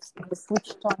they've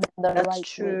switched on the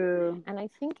right way. And I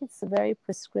think it's very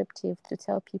prescriptive to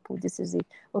tell people this is it.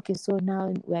 Okay, so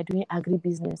now we're doing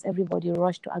agribusiness. Everybody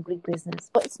rush to agribusiness.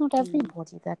 But it's not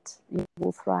everybody that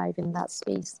will thrive in that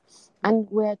space. And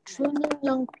we're training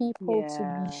young people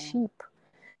to be sheep,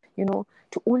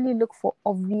 to only look for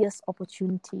obvious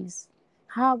opportunities.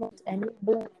 How about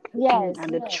enabling? Yes,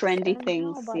 and the trendy and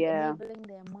things, how about enabling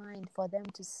their mind for them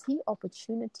to see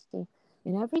opportunity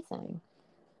in everything?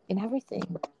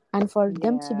 And for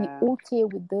them to be okay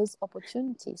with those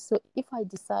opportunities. So if I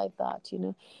decide that,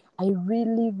 I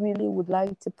really, really would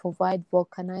like to provide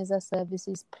vulcanizer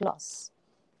services plus,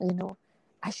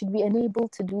 I should be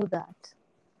enabled to do that,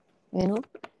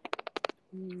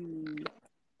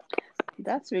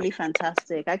 That's really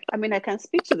fantastic. I mean, I can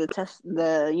speak to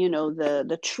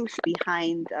the truth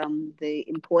behind the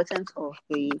importance of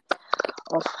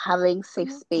having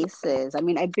safe spaces. I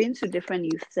mean, I've been to different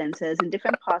youth centers in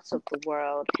different parts of the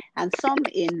world, and some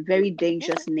in very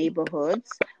dangerous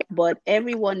neighborhoods. But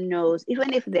everyone knows,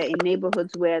 even if they're in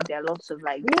neighborhoods where there are lots of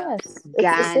like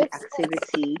gang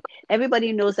activity,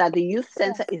 everybody knows that the youth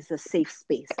center is a safe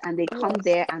space, and they come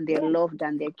there and they're loved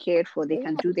and they're cared for. They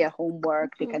can do their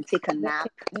homework, they can take a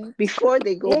nap before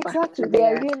they go back to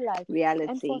their real life. reality.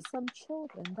 And for some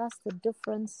children, that's the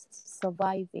difference,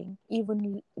 surviving,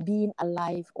 even being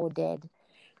alive or dead.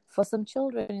 For some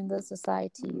children in those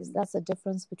societies, that's the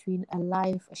difference between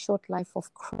a short life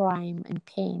of crime and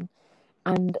pain,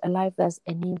 and a life that's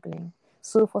enabling.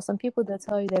 So for some people, they'll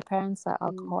tell you their parents are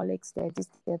alcoholics, they're this,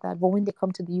 they're that. But when they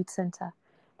come to the youth center,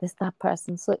 there's that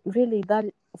person. So really, that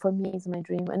for me is my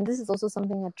dream. And this is also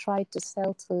something I try to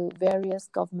sell to various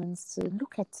governments to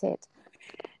look at it.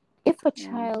 If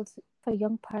a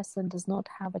young person does not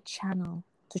have a channel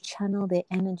to channel their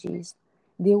energies,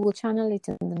 they will channel it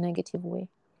in the negative way.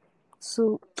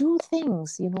 So do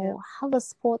things, have a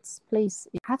sports place,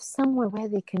 have somewhere where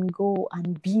they can go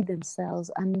and be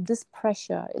themselves, and this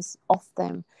pressure is off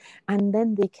them. And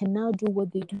then they can now do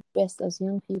what they do best as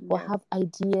young people, have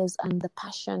ideas and the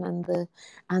passion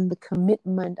and the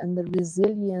commitment and the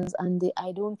resilience and the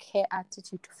I don't care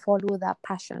attitude to follow that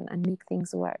passion and make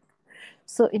things work.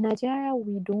 So in Nigeria,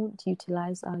 we don't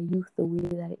utilize our youth the way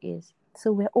that it is.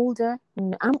 So we're older,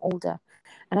 I'm older,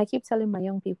 and I keep telling my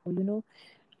young people,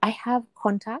 I have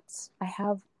contacts, I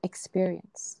have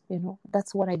experience,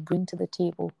 that's what I bring to the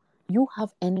table. You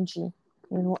have energy,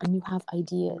 and you have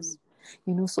ideas,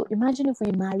 so imagine if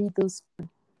we marry those,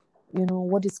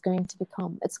 what it's going to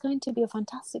become. It's going to be a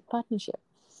fantastic partnership,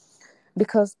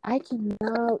 because I can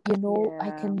now, I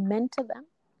can mentor them,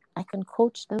 I can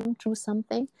coach them through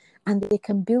something, and they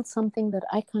can build something that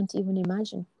I can't even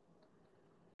imagine.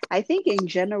 I think in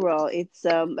general, it's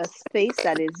a space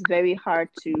that is very hard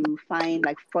to find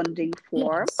like funding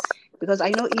for, because I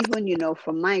know even,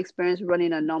 from my experience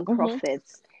running a nonprofit,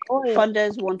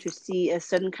 funders want to see a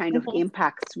certain kind of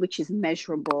impact, which is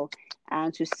measurable.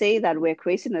 And to say that we're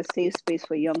creating a safe space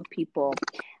for young people,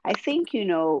 I think,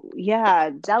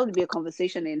 that would be a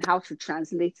conversation in how to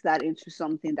translate that into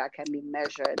something that can be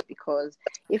measured. Because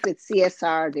if it's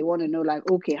CSR, they want to know like,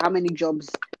 okay, how many jobs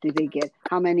did they get?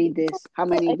 How many this? How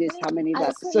many this? How many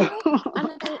that?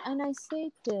 And I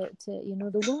say to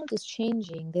the world is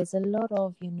changing. There's a lot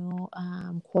of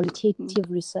qualitative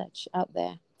research out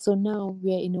there. So now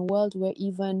we're in a world where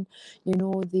even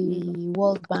the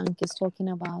World Bank is talking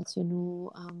about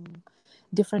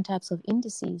different types of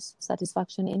indices,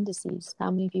 satisfaction indices, how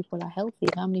many people are healthy,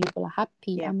 how many people are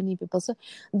happy, how many people. So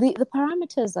the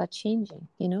parameters are changing,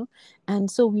 and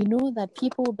so we know that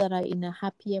people that are in a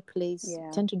happier place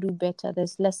tend to do better.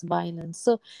 There's less violence.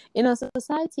 So in a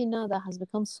society now that has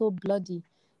become so bloody,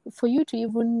 for you to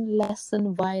even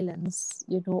lessen violence,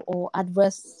 or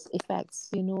adverse effects,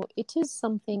 it is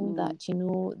something that,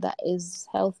 that is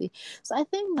healthy. So I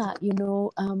think that,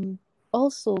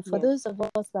 also for those of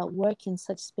us that work in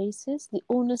such spaces, the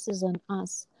onus is on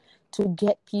us to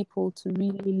get people to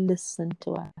really listen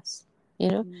to us,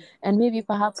 and maybe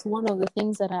perhaps one of the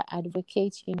things that I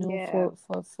advocate,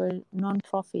 for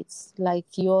non-profits like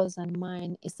yours and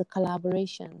mine is the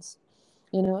collaborations,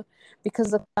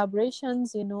 because the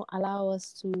collaborations, allow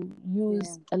us to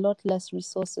use a lot less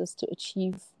resources to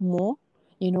achieve more,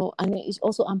 and it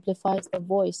also amplifies the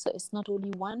voice. So it's not only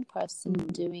one person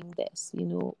doing this,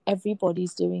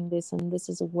 everybody's doing this, and this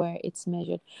is where it's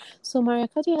measured. So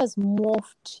Mariakati has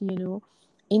morphed,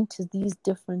 into these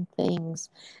different things.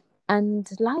 And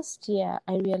last year,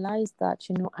 I realized that,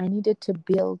 I needed to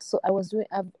build. So I was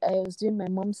doing my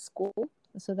mom's school.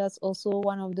 So that's also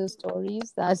one of those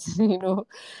stories that,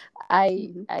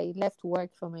 I left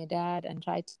work for my dad and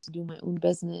tried to do my own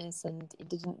business, and it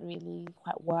didn't really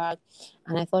quite work.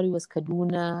 And I thought it was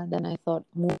Kaduna. Then I thought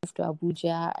move to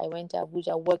Abuja. I went to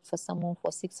Abuja, worked for someone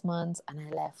for 6 months, and I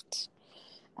left.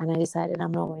 And I decided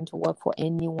I'm not going to work for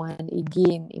anyone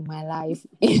again in my life.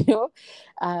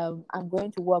 I'm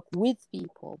going to work with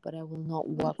people, but I will not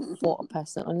work for a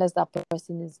person unless that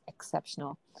person is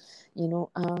exceptional.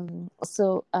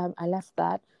 So I left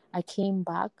that. I came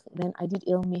back. Then I did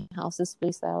Ilmi House. This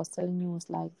place that I was telling you was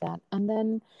like that. And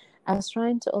then I was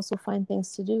trying to also find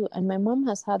things to do. And my mom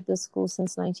has had this school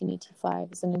since 1985.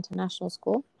 It's an international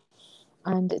school,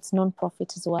 and it's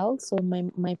non-profit as well. So my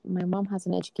mom has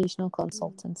an educational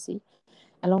consultancy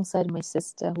alongside my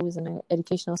sister, who is an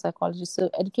educational psychologist. So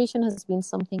education has been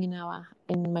something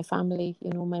in my family.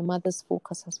 My mother's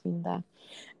focus has been there,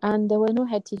 and there were no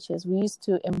head teachers. We used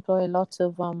to employ a lot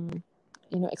of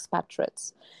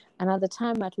expatriates. And at the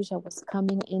time at which I was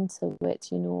coming into it,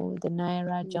 the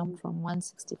naira jumped from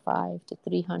 165 to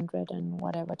 300 and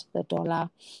whatever to the dollar,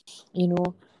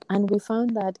 and we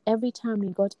found that every time we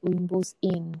got Uimbos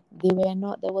in,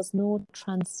 there was no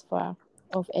transfer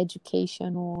of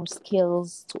education or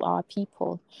skills to our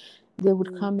people. They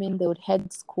would come in, they would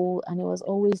head school, and it was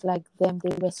always like they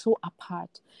were so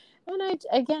apart. And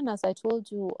again, as I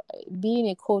told you, being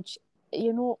a coach,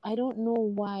 I don't know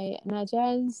why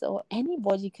Nigerians or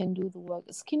anybody can do the work.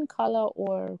 Skin color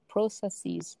or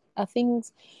processes are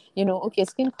things, okay,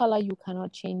 skin color, you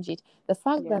cannot change it. The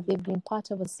fact that they've been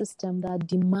part of a system that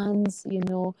demands,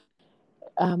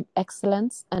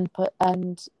 excellence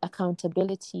and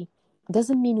accountability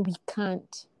doesn't mean we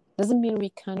can't. Doesn't mean we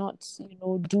cannot,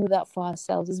 do that for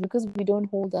ourselves. It's because we don't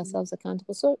hold ourselves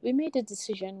accountable. So we made a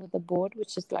decision with the board,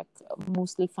 which is like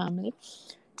mostly family,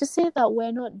 to say that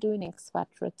we're not doing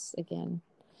expatriates again.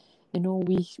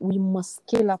 We must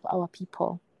scale up our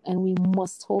people, and we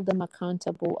must hold them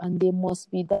accountable, and they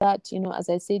must be that, as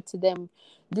I said to them,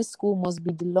 this school must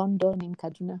be the London in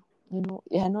Kaduna.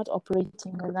 They are not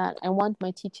operating like that. I want my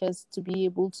teachers to be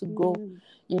able to go,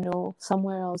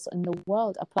 somewhere else in the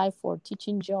world, apply for a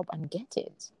teaching job and get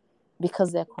it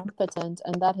because they're competent.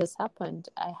 And that has happened.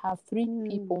 I have 3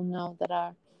 people now that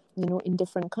are, in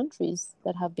different countries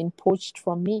that have been poached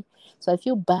from me. So I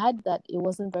feel bad that it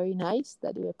wasn't very nice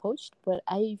that they were poached, but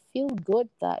I feel good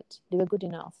that they were good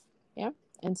enough. Yeah.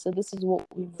 And so this is what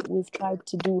we've tried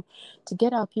to do, to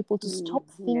get our people to stop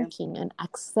thinking and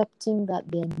accepting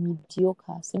that they're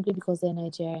mediocre simply because they're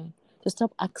Nigerian. To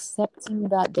stop accepting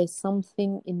that there's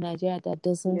something in Nigeria that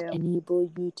doesn't enable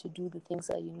you to do the things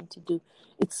that you need to do.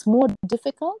 It's more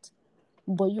difficult,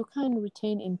 but you can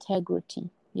retain integrity,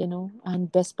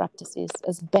 and best practices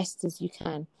as best as you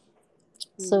can.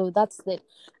 So that's it.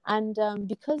 And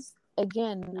because,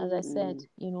 again, as I said,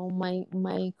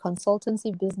 my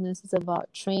consultancy business is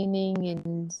about training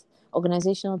and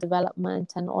organizational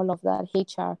development and all of that,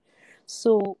 HR.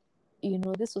 So,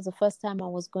 this was the first time I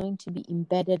was going to be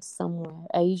embedded somewhere.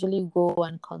 I usually go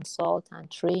and consult and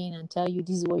train and tell you,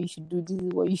 this is what you should do, this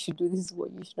is what you should do, this is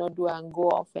what you should not do, and go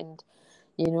off and,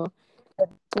 But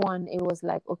this one, it was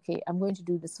like, okay, I'm going to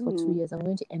do this for 2 years. I'm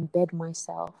going to embed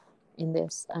myself in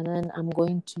this, and then I'm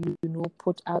going to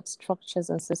put out structures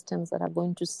and systems that are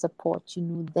going to support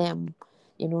them,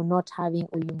 not having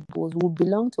Oyimbos. We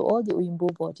belong to all the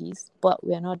Oyimbo bodies, but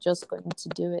we are not just going to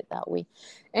do it that way.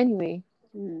 Anyway,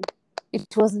 it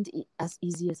wasn't as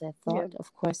easy as I thought. Yeah.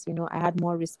 Of course, I had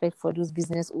more respect for those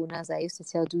business owners. I used to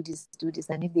tell, do this, do this.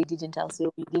 And if they didn't, I'll say,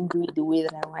 oh, you didn't do it the way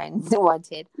that I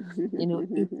wanted.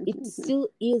 It still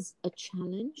is a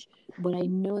challenge, but I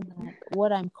know that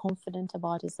what I'm confident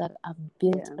about is that I've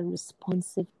built Yeah. a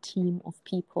responsive team of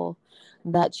people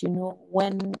that,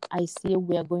 when I say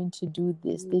we are going to do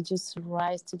this, they just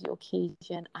rise to the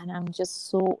occasion. And I'm just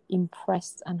so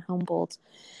impressed and humbled.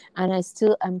 And I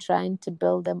still am trying to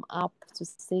build them up to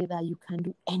say that you can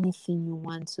do anything you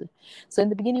want to. So in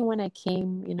the beginning, when I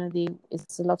came,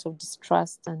 it's a lot of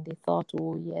distrust, and they thought,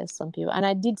 oh yes, some people, and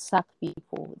I did sack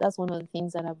people. That's one of the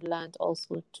things that I've learned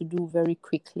also to do very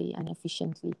quickly and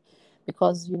efficiently,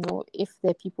 because if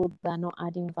there are people that are not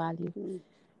adding value,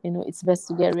 it's best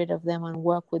to get rid of them and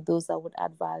work with those that would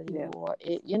add value, or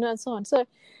and so on. So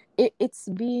it's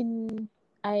been,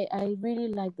 I really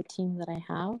like the team that I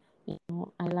have.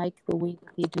 I like the way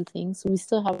that they do things. We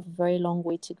still have a very long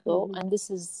way to go, and this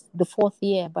is the 4th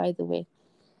year, by the way.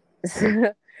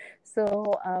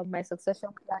 So my succession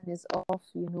plan is off,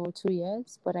 2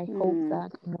 years, but I hope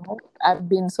that I've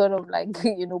been sort of like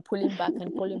pulling back,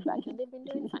 and they've been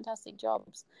doing fantastic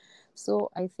jobs. So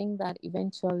I think that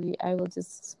eventually I will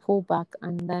just pull back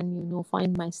and then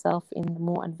find myself in the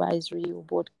more advisory or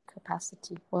board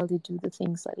capacity while they do the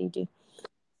things that they do.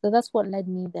 So that's what led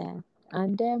me there.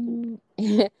 And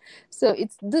so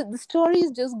it's the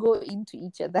stories just go into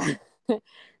each other.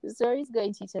 The stories go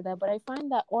into each other, but I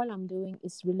find that all I'm doing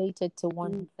is related to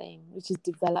one thing, which is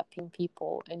developing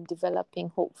people and developing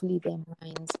hopefully their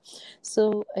minds.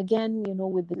 So again,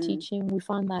 with the teaching, we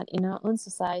found that in our own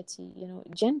society,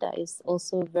 gender is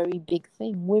also a very big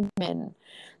thing. Women,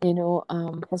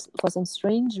 for some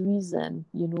strange reason,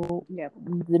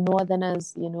 the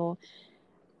Northerners,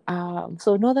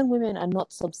 so Northern women are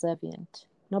not subservient,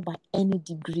 not by any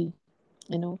degree,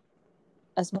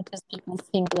 as much as people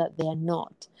think that they are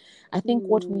not. I think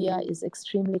what we are is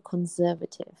extremely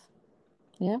conservative.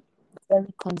 Yeah,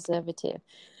 very conservative.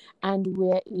 And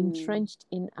we're entrenched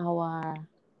in our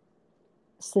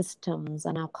systems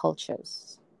and our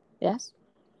cultures. Yes?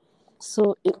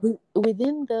 So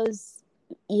within those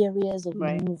areas of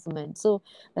movement, so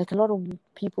like a lot of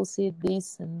people say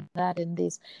this and that and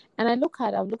this, and I've looked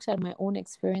at my own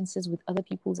experiences with other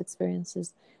people's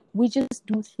experiences. We just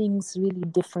do things really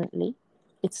differently.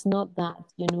 It's not that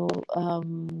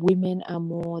women are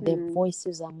more, their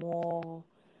voices are more,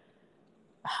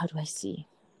 how do I say,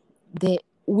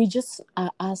 we just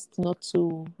are asked not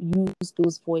to use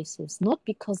those voices, not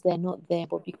because they're not there,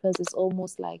 but because it's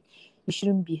almost like you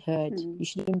shouldn't be heard. You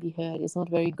shouldn't be heard. It's not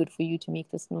very good for you to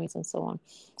make this noise and so on.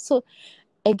 So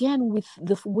again, with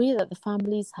the way that the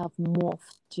families have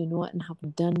morphed, and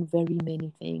have done very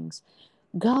many things,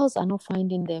 girls are not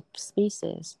finding their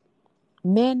spaces.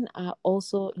 Men are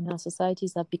also in our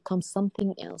societies have become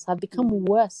something else, have become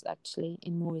worse actually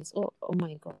in more ways. Oh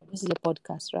my God, this is a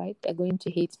podcast, right? They're going to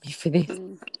hate me for this.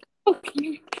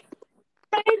 Okay.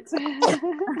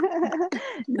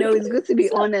 No, it's good to be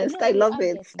honest. I love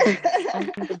it.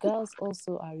 And the girls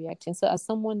also are reacting. So as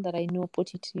someone that I know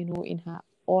put it, in her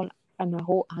all and her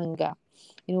whole anger,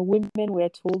 women were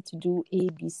told to do A,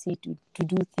 B, C, to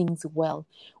do things well.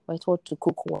 We're taught to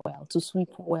cook well, to sweep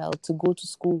well, to go to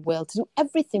school well, to do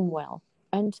everything well.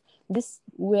 And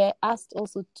we're asked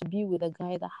also to be with a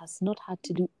guy that has not had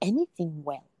to do anything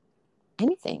well.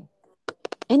 Anything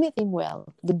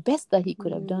well. The best that he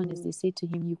could have done is they say to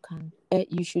him,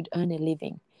 you should earn a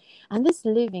living. And this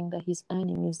living that he's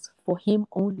earning is for him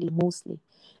only, mostly.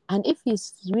 And if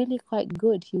he's really quite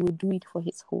good, he will do it for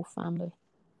his whole family.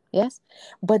 Yes,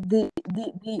 but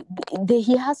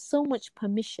he has so much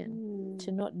permission to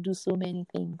not do so many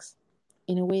things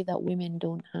in a way that women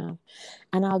don't have,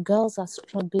 and our girls are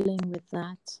struggling with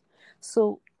that.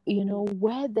 So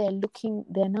where they're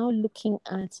now looking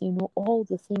at all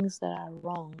the things that are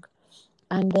wrong,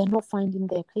 and they're not finding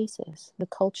their places. The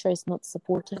culture is not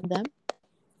supporting them,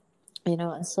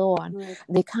 and so on.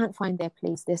 They can't find their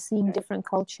place. They're seeing different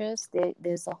cultures.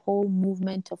 There's a whole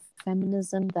movement of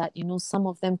feminism that some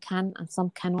of them can and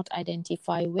some cannot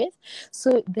identify with.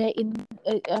 So they're in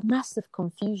a massive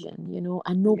confusion,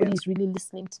 and nobody's really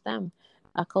listening to them.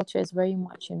 Our culture is very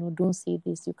much, don't say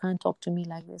this. You can't talk to me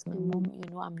like this. My mom,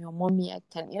 I'm your mommy. I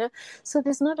can, So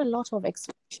there's not a lot of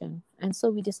expression, and so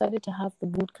we decided to have the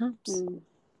boot camps.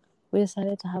 We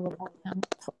decided to have a boot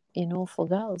camp, for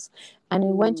girls, and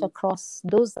we went across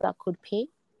those that could pay.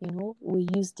 We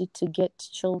used it to get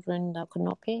children that could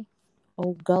not pay,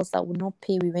 or girls that would not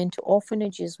pay. We went to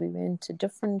orphanages. We went to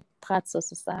different parts of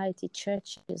society,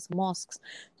 churches, mosques,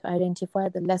 to identify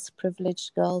the less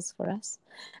privileged girls for us.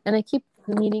 And I keep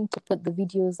meaning to put the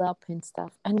videos up and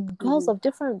stuff. And girls of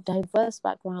different, diverse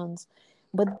backgrounds.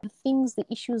 But the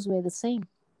issues were the same.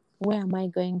 Where am I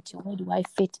going to? Where do I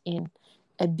fit in?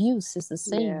 Abuse is the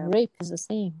same. Yeah. Rape is the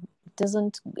same.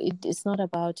 It's not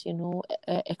about,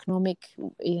 economic,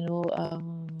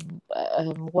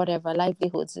 whatever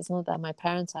livelihoods. It's not that my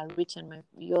parents are rich and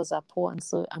yours are poor, and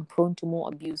so I'm prone to more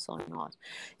abuse or not.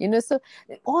 So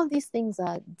all these things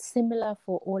are similar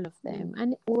for all of them,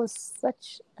 and it was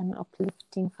such an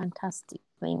uplifting, fantastic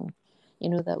thing,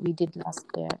 that we did last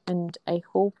year. And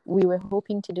we were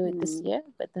hoping to do it this year,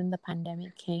 but then the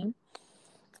pandemic came.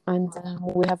 And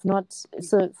we have not.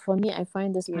 So for me, I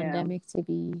find this pandemic to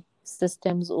be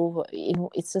systems over.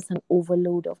 It's just an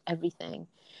overload of everything.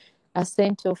 I was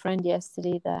saying to a friend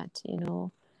yesterday that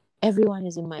everyone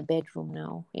is in my bedroom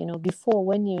now. Before,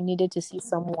 when you needed to see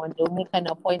someone, they'll make an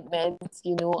appointment.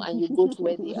 And you go to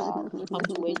where they are. You come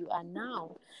to where you are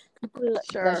now. People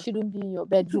that shouldn't be in your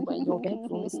bedroom are in your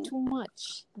bedroom. It's too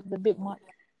much. It's a bit much.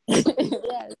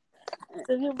 Yes. It's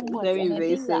a bit much. Very And I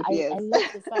think that invasive, I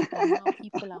love the fact that now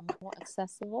people are more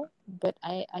accessible, but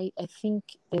I think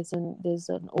there's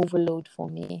an overload for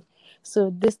me.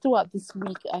 So throughout this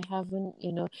week, I haven't,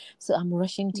 so I'm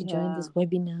rushing to join this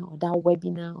webinar or that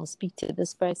webinar or speak to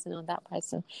this person or that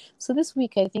person. So this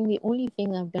week, I think the only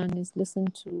thing I've done is listen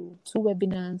to 2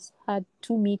 webinars, had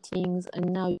 2 meetings,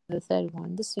 and now the 3rd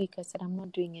one. This week, I said, I'm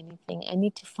not doing anything. I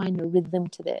need to find a rhythm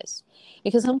to this,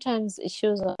 because sometimes it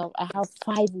shows up. I have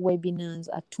 5 webinars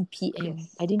at 2 p.m.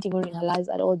 Yes. I didn't even realize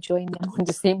I'd all joined them on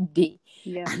the same day.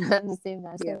 Yeah. And at the same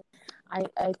time, so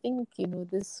I think,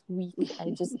 this week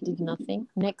I just did nothing.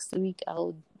 Next week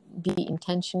I'll be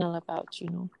intentional about,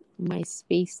 my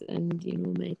space and,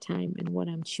 my time and what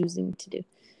I'm choosing to do,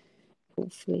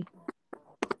 hopefully.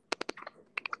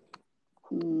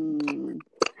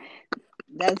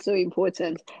 That's so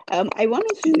important. I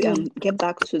wanted to get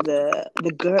back to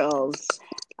the girls.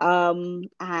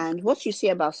 And what you say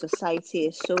about society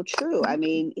is so true. I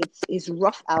mean, it's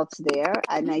rough out there,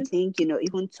 and I think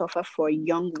even tougher for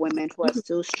young women who are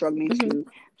still struggling to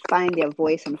find their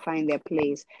voice and find their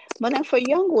place. But then for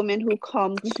young women who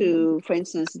come to, for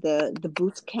instance, the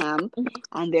boot camp,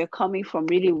 and they're coming from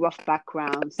really rough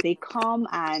backgrounds, they come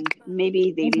and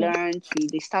maybe they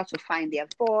start to find their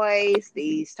voice,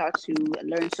 they start to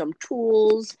learn some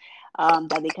tools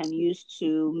that they can use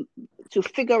to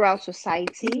figure out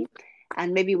society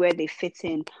and maybe where they fit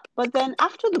in. But then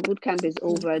after the boot camp is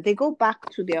over, they go back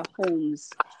to their homes.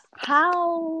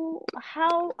 How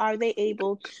are they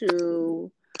able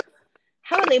to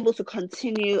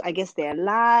continue, I guess, their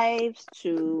lives,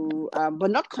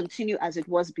 but not continue as it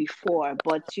was before,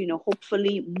 but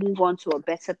hopefully move on to a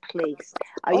better place?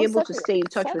 Are you able to stay in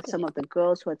touch with some of the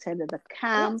girls who attended the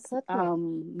camp?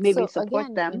 Maybe so support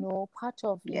again, them? part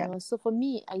of so for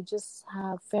me, I just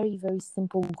have very, very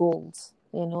simple goals,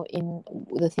 in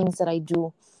the things that I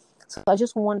do. So I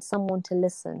just want someone to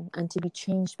listen and to be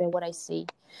changed by what I say,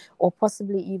 or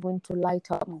possibly even to light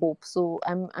up hope. So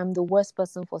I'm the worst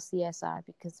person for CSR,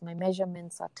 because my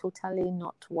measurements are totally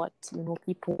not what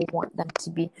people want them to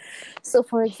be. So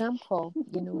for example,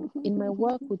 in my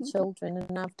work with children,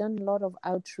 and I've done a lot of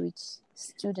outreach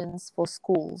students for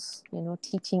schools,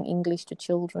 teaching English to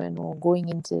children or going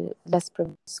into less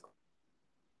privileged schools.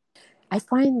 I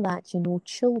find that,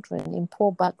 children in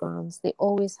poor backgrounds, they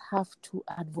always have to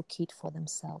advocate for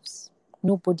themselves.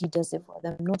 Nobody does it for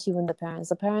them, not even the parents.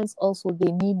 The parents also,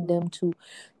 they need them to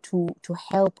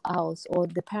help out, or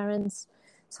the parents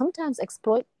sometimes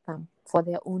exploit them for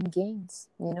their own gains,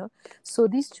 So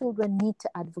these children need to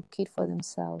advocate for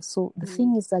themselves. So the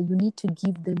thing is that you need to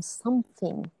give them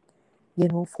something,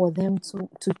 for them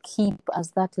to keep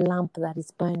as that lamp that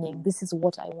is burning. This is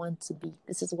what I want to be.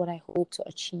 This is what I hope to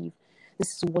achieve.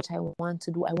 This is what I want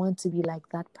to do. I want to be like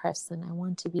that person. I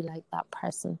want to be like that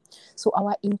person. So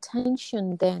our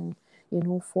intention then,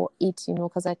 for it,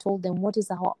 because I told them, what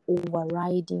is our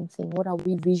overriding thing? What are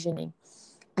we visioning?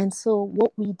 And so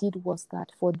what we did was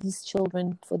that for these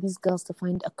children, for these girls to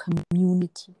find a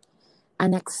community,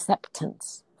 an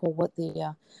acceptance for what they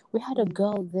are. We had a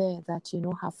girl there that,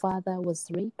 her father was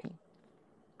raping.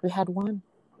 We had one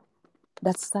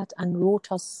that sat and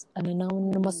wrote us an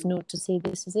anonymous note to say,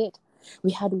 this is it.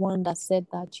 We had one that said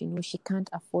that, she can't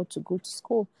afford to go to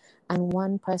school. And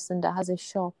one person that has a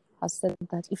shop has said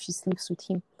that if she sleeps with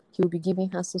him, He'll be giving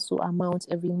her so amount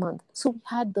every month. So we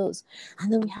had those.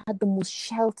 And then we had the most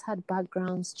sheltered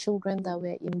backgrounds, children that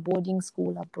were in boarding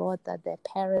school abroad, that their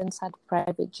parents had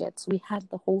private jets. We had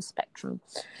the whole spectrum.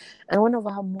 And one of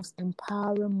our most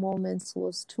empowering moments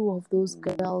was two of those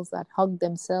girls that hugged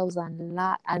themselves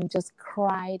and just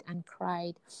cried and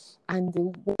cried. And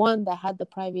the one that had the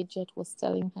private jet was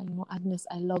telling her, Agnes,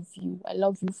 I love you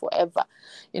forever.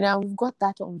 We've got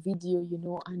that on video,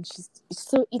 and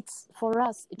it's for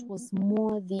us, it was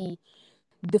more the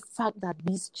fact that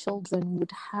these children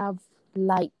would have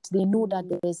light. They know that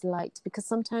there is light, because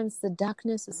sometimes the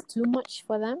darkness is too much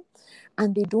for them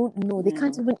and they don't know. They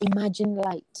can't even imagine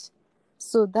light.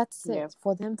 So that's it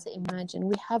for them to imagine.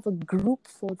 We have a group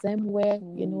for them where,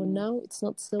 now it's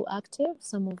not so active.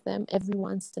 Some of them, every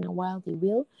once in a while, they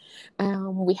will.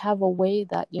 We have a way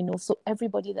that, so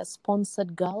everybody that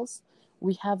sponsored girls,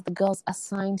 we have the girls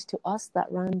assigned to us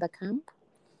that run the camp.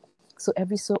 So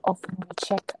every so often we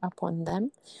check up on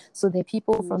them. So there are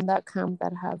people from that camp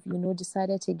that have,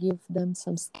 decided to give them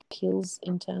some skills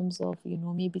in terms of,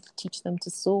 maybe to teach them to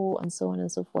sew and so on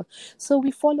and so forth. So we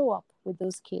follow up with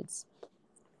those kids,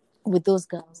 with those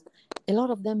girls. A lot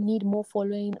of them need more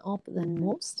following up than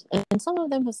most. And some of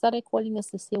them have started calling us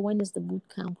to say, when is the boot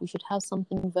camp? We should have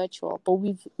something virtual. But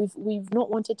we've not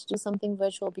wanted to do something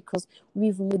virtual because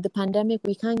with the pandemic,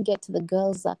 we can't get to the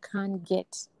girls that can't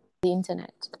get the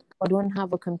internet or don't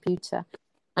have a computer.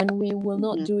 And we will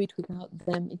not do it without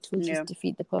them. It will just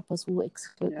defeat the purpose. We'll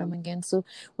exclude them again. So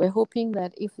we're hoping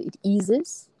that if it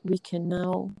eases, we can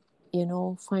now,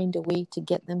 find a way to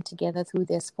get them together through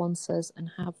their sponsors and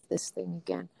have this thing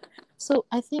again. So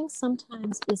I think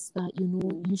sometimes it's that,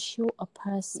 you show a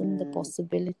person the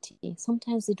possibility.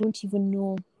 Sometimes they don't even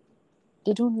know.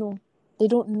 They don't know. They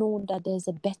don't know that there's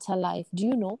a better life. Do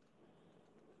you know?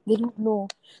 They don't know.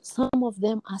 Some of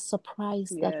them are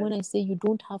surprised that when I say you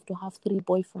don't have to have 3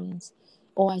 boyfriends,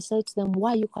 or I say to them,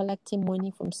 why are you collecting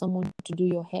money from someone to do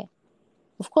your hair?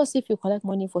 Of course, if you collect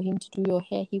money for him to do your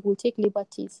hair, he will take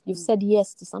liberties. You've said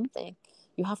yes to something.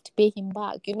 You have to pay him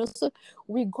back, So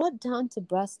we got down to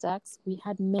brass tacks. We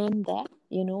had men there,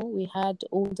 we had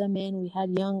older men, we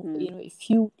had young, a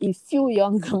few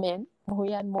younger men.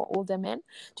 We had more older men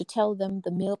to tell them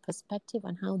the male perspective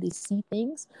and how they see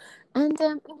things. And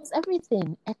it was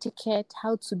everything, etiquette,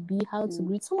 how to be, how to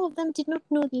greet. Some of them did not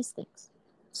know these things.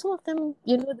 Some of them,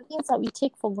 the things that we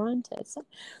take for granted.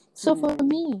 So for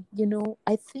me,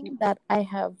 I think that I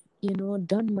have,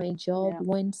 done my job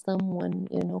when someone,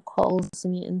 calls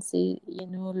me and say,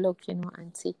 look,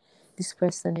 auntie, this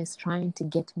person is trying to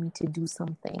get me to do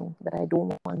something that I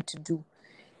don't want to do,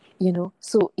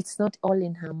 So it's not all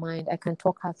in her mind. I can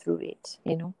talk her through it,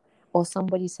 Or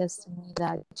somebody says to me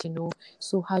that,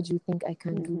 so how do you think I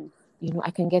can do?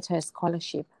 I can get her a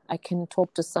scholarship. I can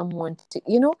talk to someone to,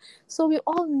 So we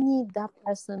all need that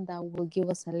person that will give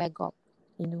us a leg up,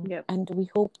 And we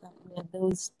hope that we are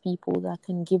those people that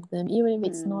can give them, even if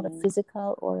it's not a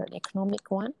physical or an economic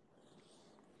one,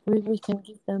 we can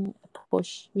give them a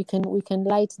push. We can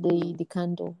light the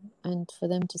candle and for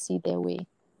them to see their way,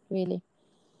 really.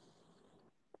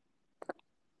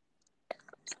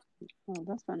 Oh,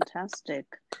 that's fantastic.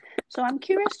 So I'm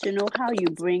curious to know how you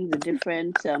bring the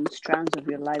different strands of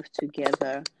your life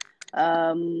together.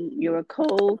 You're a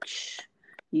coach,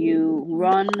 you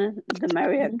run the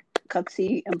Maryam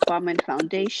Empowerment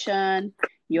Foundation,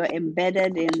 you're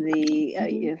embedded in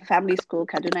the family school,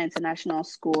 Kaduna International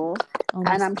School,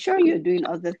 and I'm sure you're doing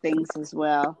other things as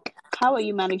well. How are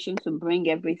you managing to bring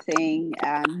everything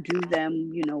and do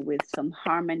them, with some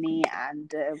harmony and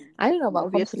I don't know about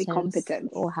obviously competence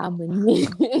or harmony,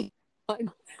 but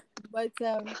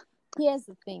here's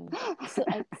the thing. So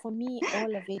for me,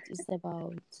 all of it is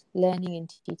about learning and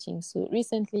teaching. So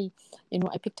recently,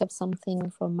 I picked up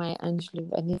something from my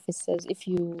Angelou, and if it says, if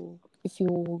you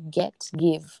get,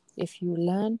 give. If you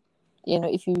learn,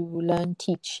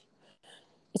 teach.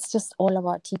 It's just all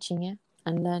about teaching,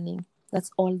 and learning.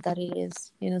 That's all that it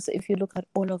is, So if you look at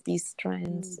all of these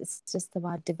strands, it's just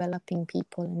about developing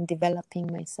people and developing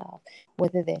myself,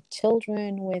 whether they're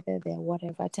children, whether they're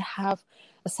whatever, to have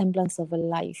a semblance of a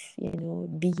life,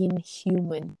 being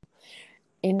human.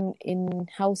 In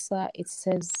Hausa, it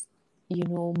says,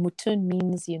 mutun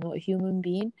means, a human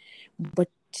being, but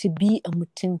to be a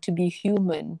mutun, to be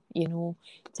human, to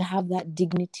have that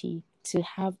dignity, to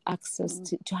have access,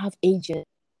 to have agency.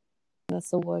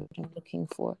 That's the word I'm looking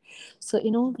for. So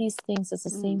in all these things, it's the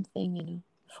same thing,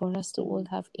 for us to all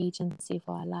have agency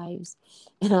for our lives.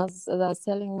 And as I was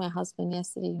telling my husband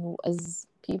yesterday, as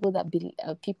people that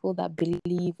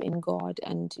believe in God,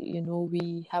 and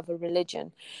we have a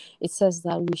religion, it says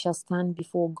that we shall stand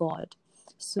before God.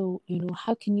 So,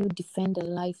 how can you defend a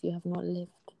life you have not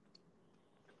lived?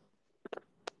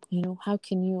 How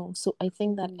can you? So I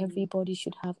think that everybody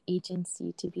should have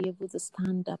agency to be able to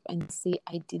stand up and say,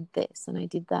 I did this and I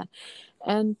did that.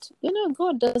 And,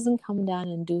 God doesn't come down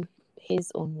and do his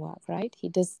own work, right? He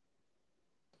does.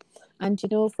 And,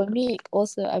 for me,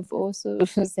 also, I've also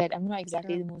said I'm not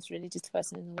exactly the most religious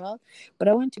person in the world, but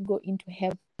I want to go into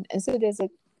heaven. And so there's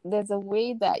a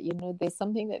way that, there's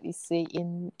something that they say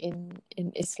in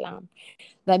Islam,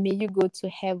 that may you go to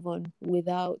heaven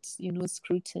without,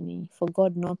 scrutiny, for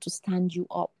God not to stand you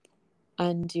up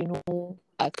and,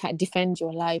 defend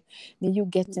your life. May you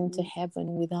get into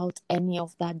heaven without any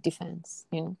of that defense,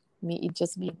 May it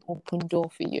just be an open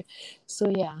door for you.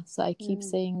 So, so I keep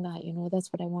saying that,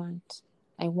 that's what I want.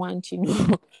 I want,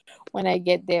 when I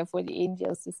get there, for the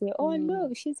angels to say, oh,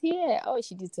 look, she's here. Oh,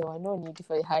 she did so. No need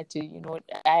for her to,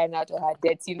 iron out her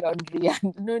dirty laundry,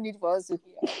 and no need for us to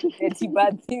hear dirty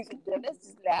bad things. Let's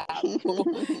just laugh. So,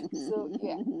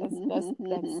 that's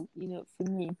for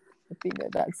me, I think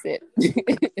that's it.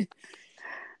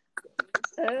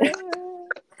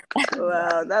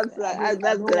 Wow, that's good. I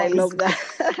love that.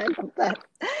 I love that.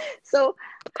 So,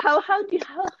 how do you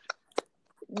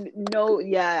no?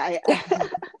 Yeah,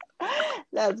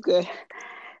 that's good.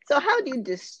 So how do you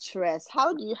distress?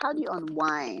 How do you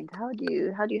unwind? How do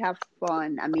you have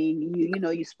fun? I mean,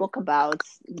 you spoke about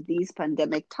these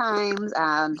pandemic times,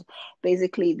 and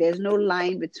basically there's no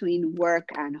line between work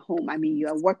and home. I mean, you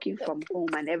are working from home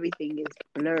and everything is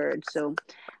blurred. So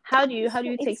how do you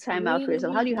take time out for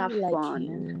yourself? How do you have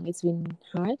fun? It's been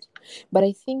hard, but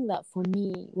I think that for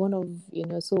me, one of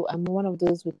so I'm one of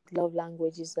those with love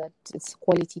languages that it's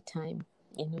quality time.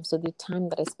 So the time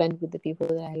that I spend with the people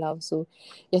that I love. So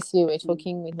yesterday we were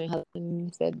talking with my husband. He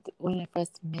said when I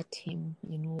first met him,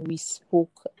 we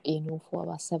spoke, for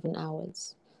about 7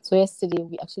 hours. So yesterday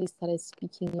we actually started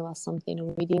speaking about something,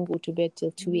 and we didn't go to bed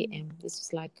till 2 a.m. This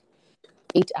was like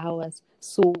 8 hours.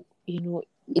 So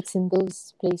it's in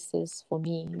those places for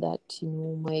me that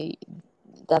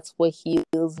that's what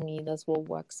heals me, that's what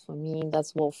works for me,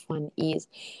 that's what fun is.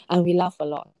 And we laugh a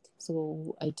lot,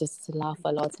 so I just laugh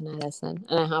a lot and I listen.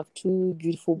 And I have two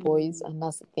beautiful boys, and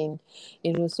that's the thing,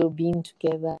 so being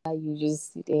together, you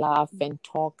just laugh and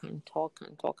talk and talk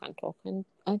and talk and talk, and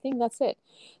I think that's it.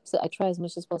 So I try as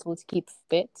much as possible to keep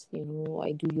fit.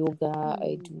 I do yoga,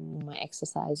 I do my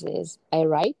exercises, I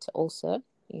write also.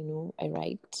 I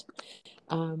write.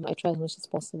 I try as much as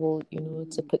possible,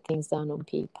 to put things down on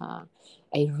paper.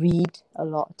 I read a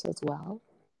lot as well.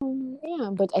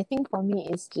 But I think for me,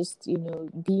 it's just,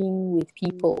 being with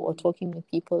people or talking with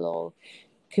people or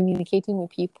communicating with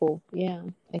people. Yeah,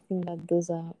 I think that those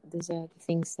are the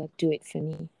things that do it for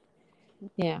me.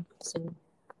 Yeah, so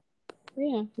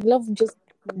I love just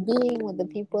being with the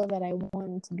people that I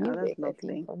want to be Oh, that's with. I think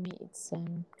lovely. for me, it's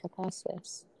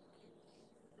catharsis.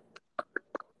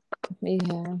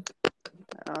 Yeah.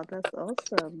 Oh, that's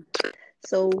awesome.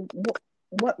 So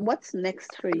what's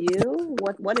next for you?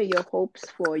 What are your hopes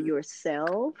for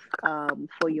yourself,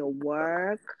 for your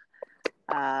work,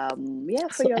 for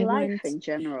So your life in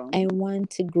general? I want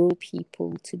to grow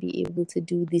people to be able to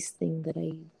do this thing that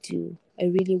I do. I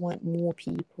really want more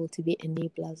people to be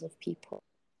enablers of people.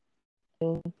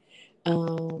 So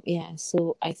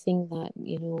I think that,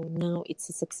 now it's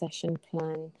a succession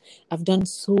plan. I've done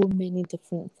so many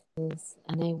different things,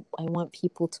 and I want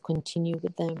people to continue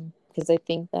with them, because I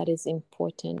think that is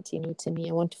important, to me.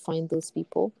 I want to find those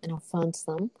people, and I've found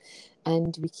some,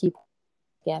 and we keep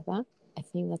together. I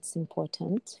think that's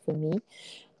important for me.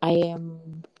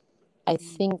 I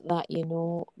think that,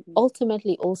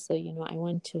 ultimately also, I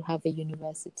want to have a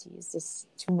university. It's just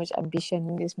too much ambition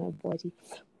in this my body.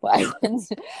 But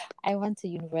I want a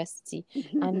university,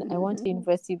 and I want a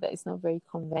university that is not very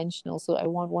conventional. So I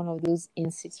want one of those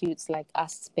institutes like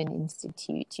Aspen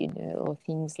Institute, or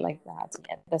things like that.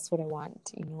 Yeah, that's what I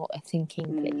want, a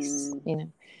thinking place,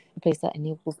 a place that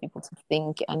enables people to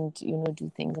think and,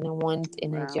 do things. And I want a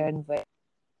Wow. Nigerian version.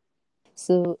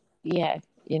 So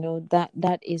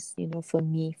that is, for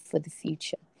me, for the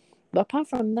future. But apart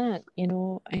from that,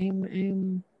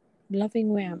 I'm loving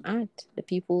where I'm at, the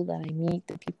people that I meet,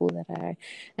 the people that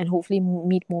and hopefully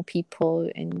meet more people,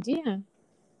 and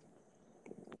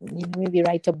maybe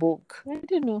write a book. I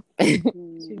don't know.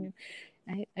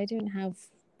 I don't have,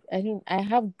 I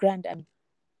have grand ambitions.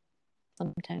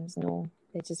 Sometimes no,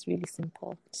 they're just really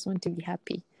simple. Just want to be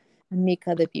happy and make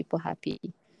other people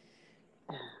happy.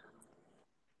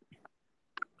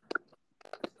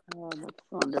 Oh, that's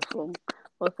wonderful.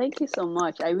 Well, thank you so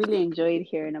much. I really enjoyed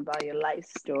hearing about your life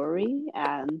story,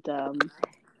 and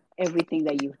everything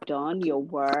that you've done, your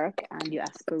work, and your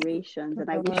aspirations. And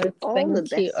I wish you all the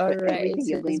Thank you. best All for right. everything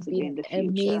you're It's going to do in been the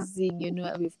future.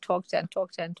 amazing. We've talked and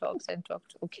talked and talked and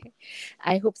talked. Okay.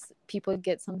 I hope people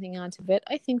get something out of it.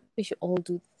 I think we should all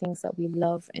do things that we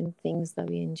love and things that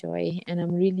we enjoy. And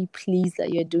I'm really pleased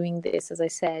that you're doing this. As I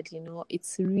said,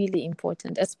 it's really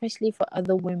important, especially for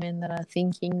other women that are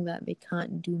thinking that they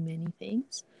can't do many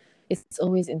things. It's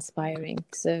always inspiring.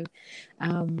 So,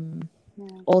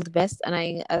 all the best.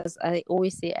 And as I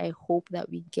always say, I hope that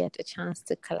we get a chance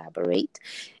to collaborate.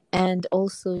 And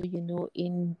also,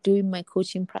 in doing my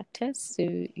coaching practice, so,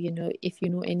 if you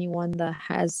know anyone that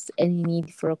has any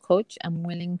need for a coach, I'm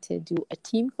willing to do a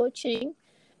team coaching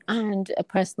and a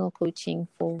personal coaching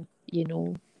for,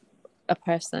 a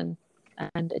person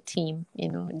and a team,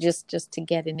 just to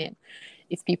get in it.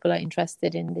 If people are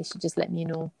interested in, they should just let me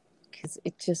know,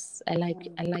 because I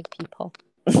like people.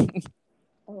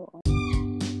 Oh.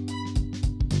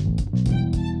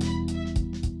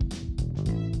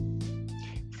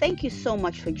 Thank you so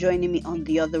much for joining me on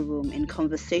The Other Room in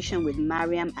conversation with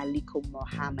Maryam Aliko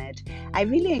Mohammed. I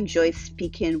really enjoyed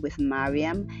speaking with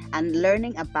Maryam and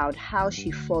learning about how she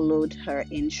followed her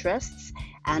interests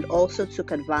and also took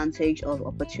advantage of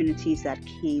opportunities that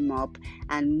came up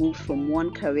and moved from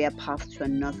one career path to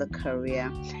another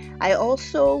career. I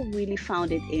also really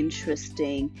found it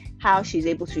interesting how she's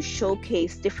able to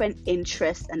showcase different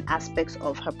interests and aspects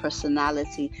of her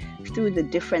personality through the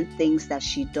different things that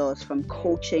she does, from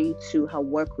coaching to her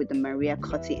work with the Maria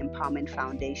Cotty Empowerment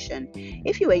Foundation.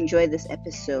 If you enjoyed this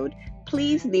episode,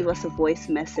 please leave us a voice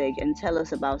message and tell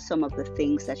us about some of the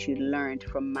things that you learned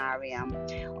from Maryam.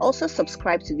 Also,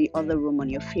 subscribe to The Other Room on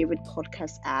your favorite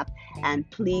podcast app, and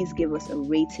please give us a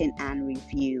rating and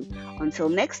review. Until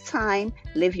next time,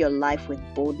 live your life with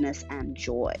boldness and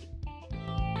joy.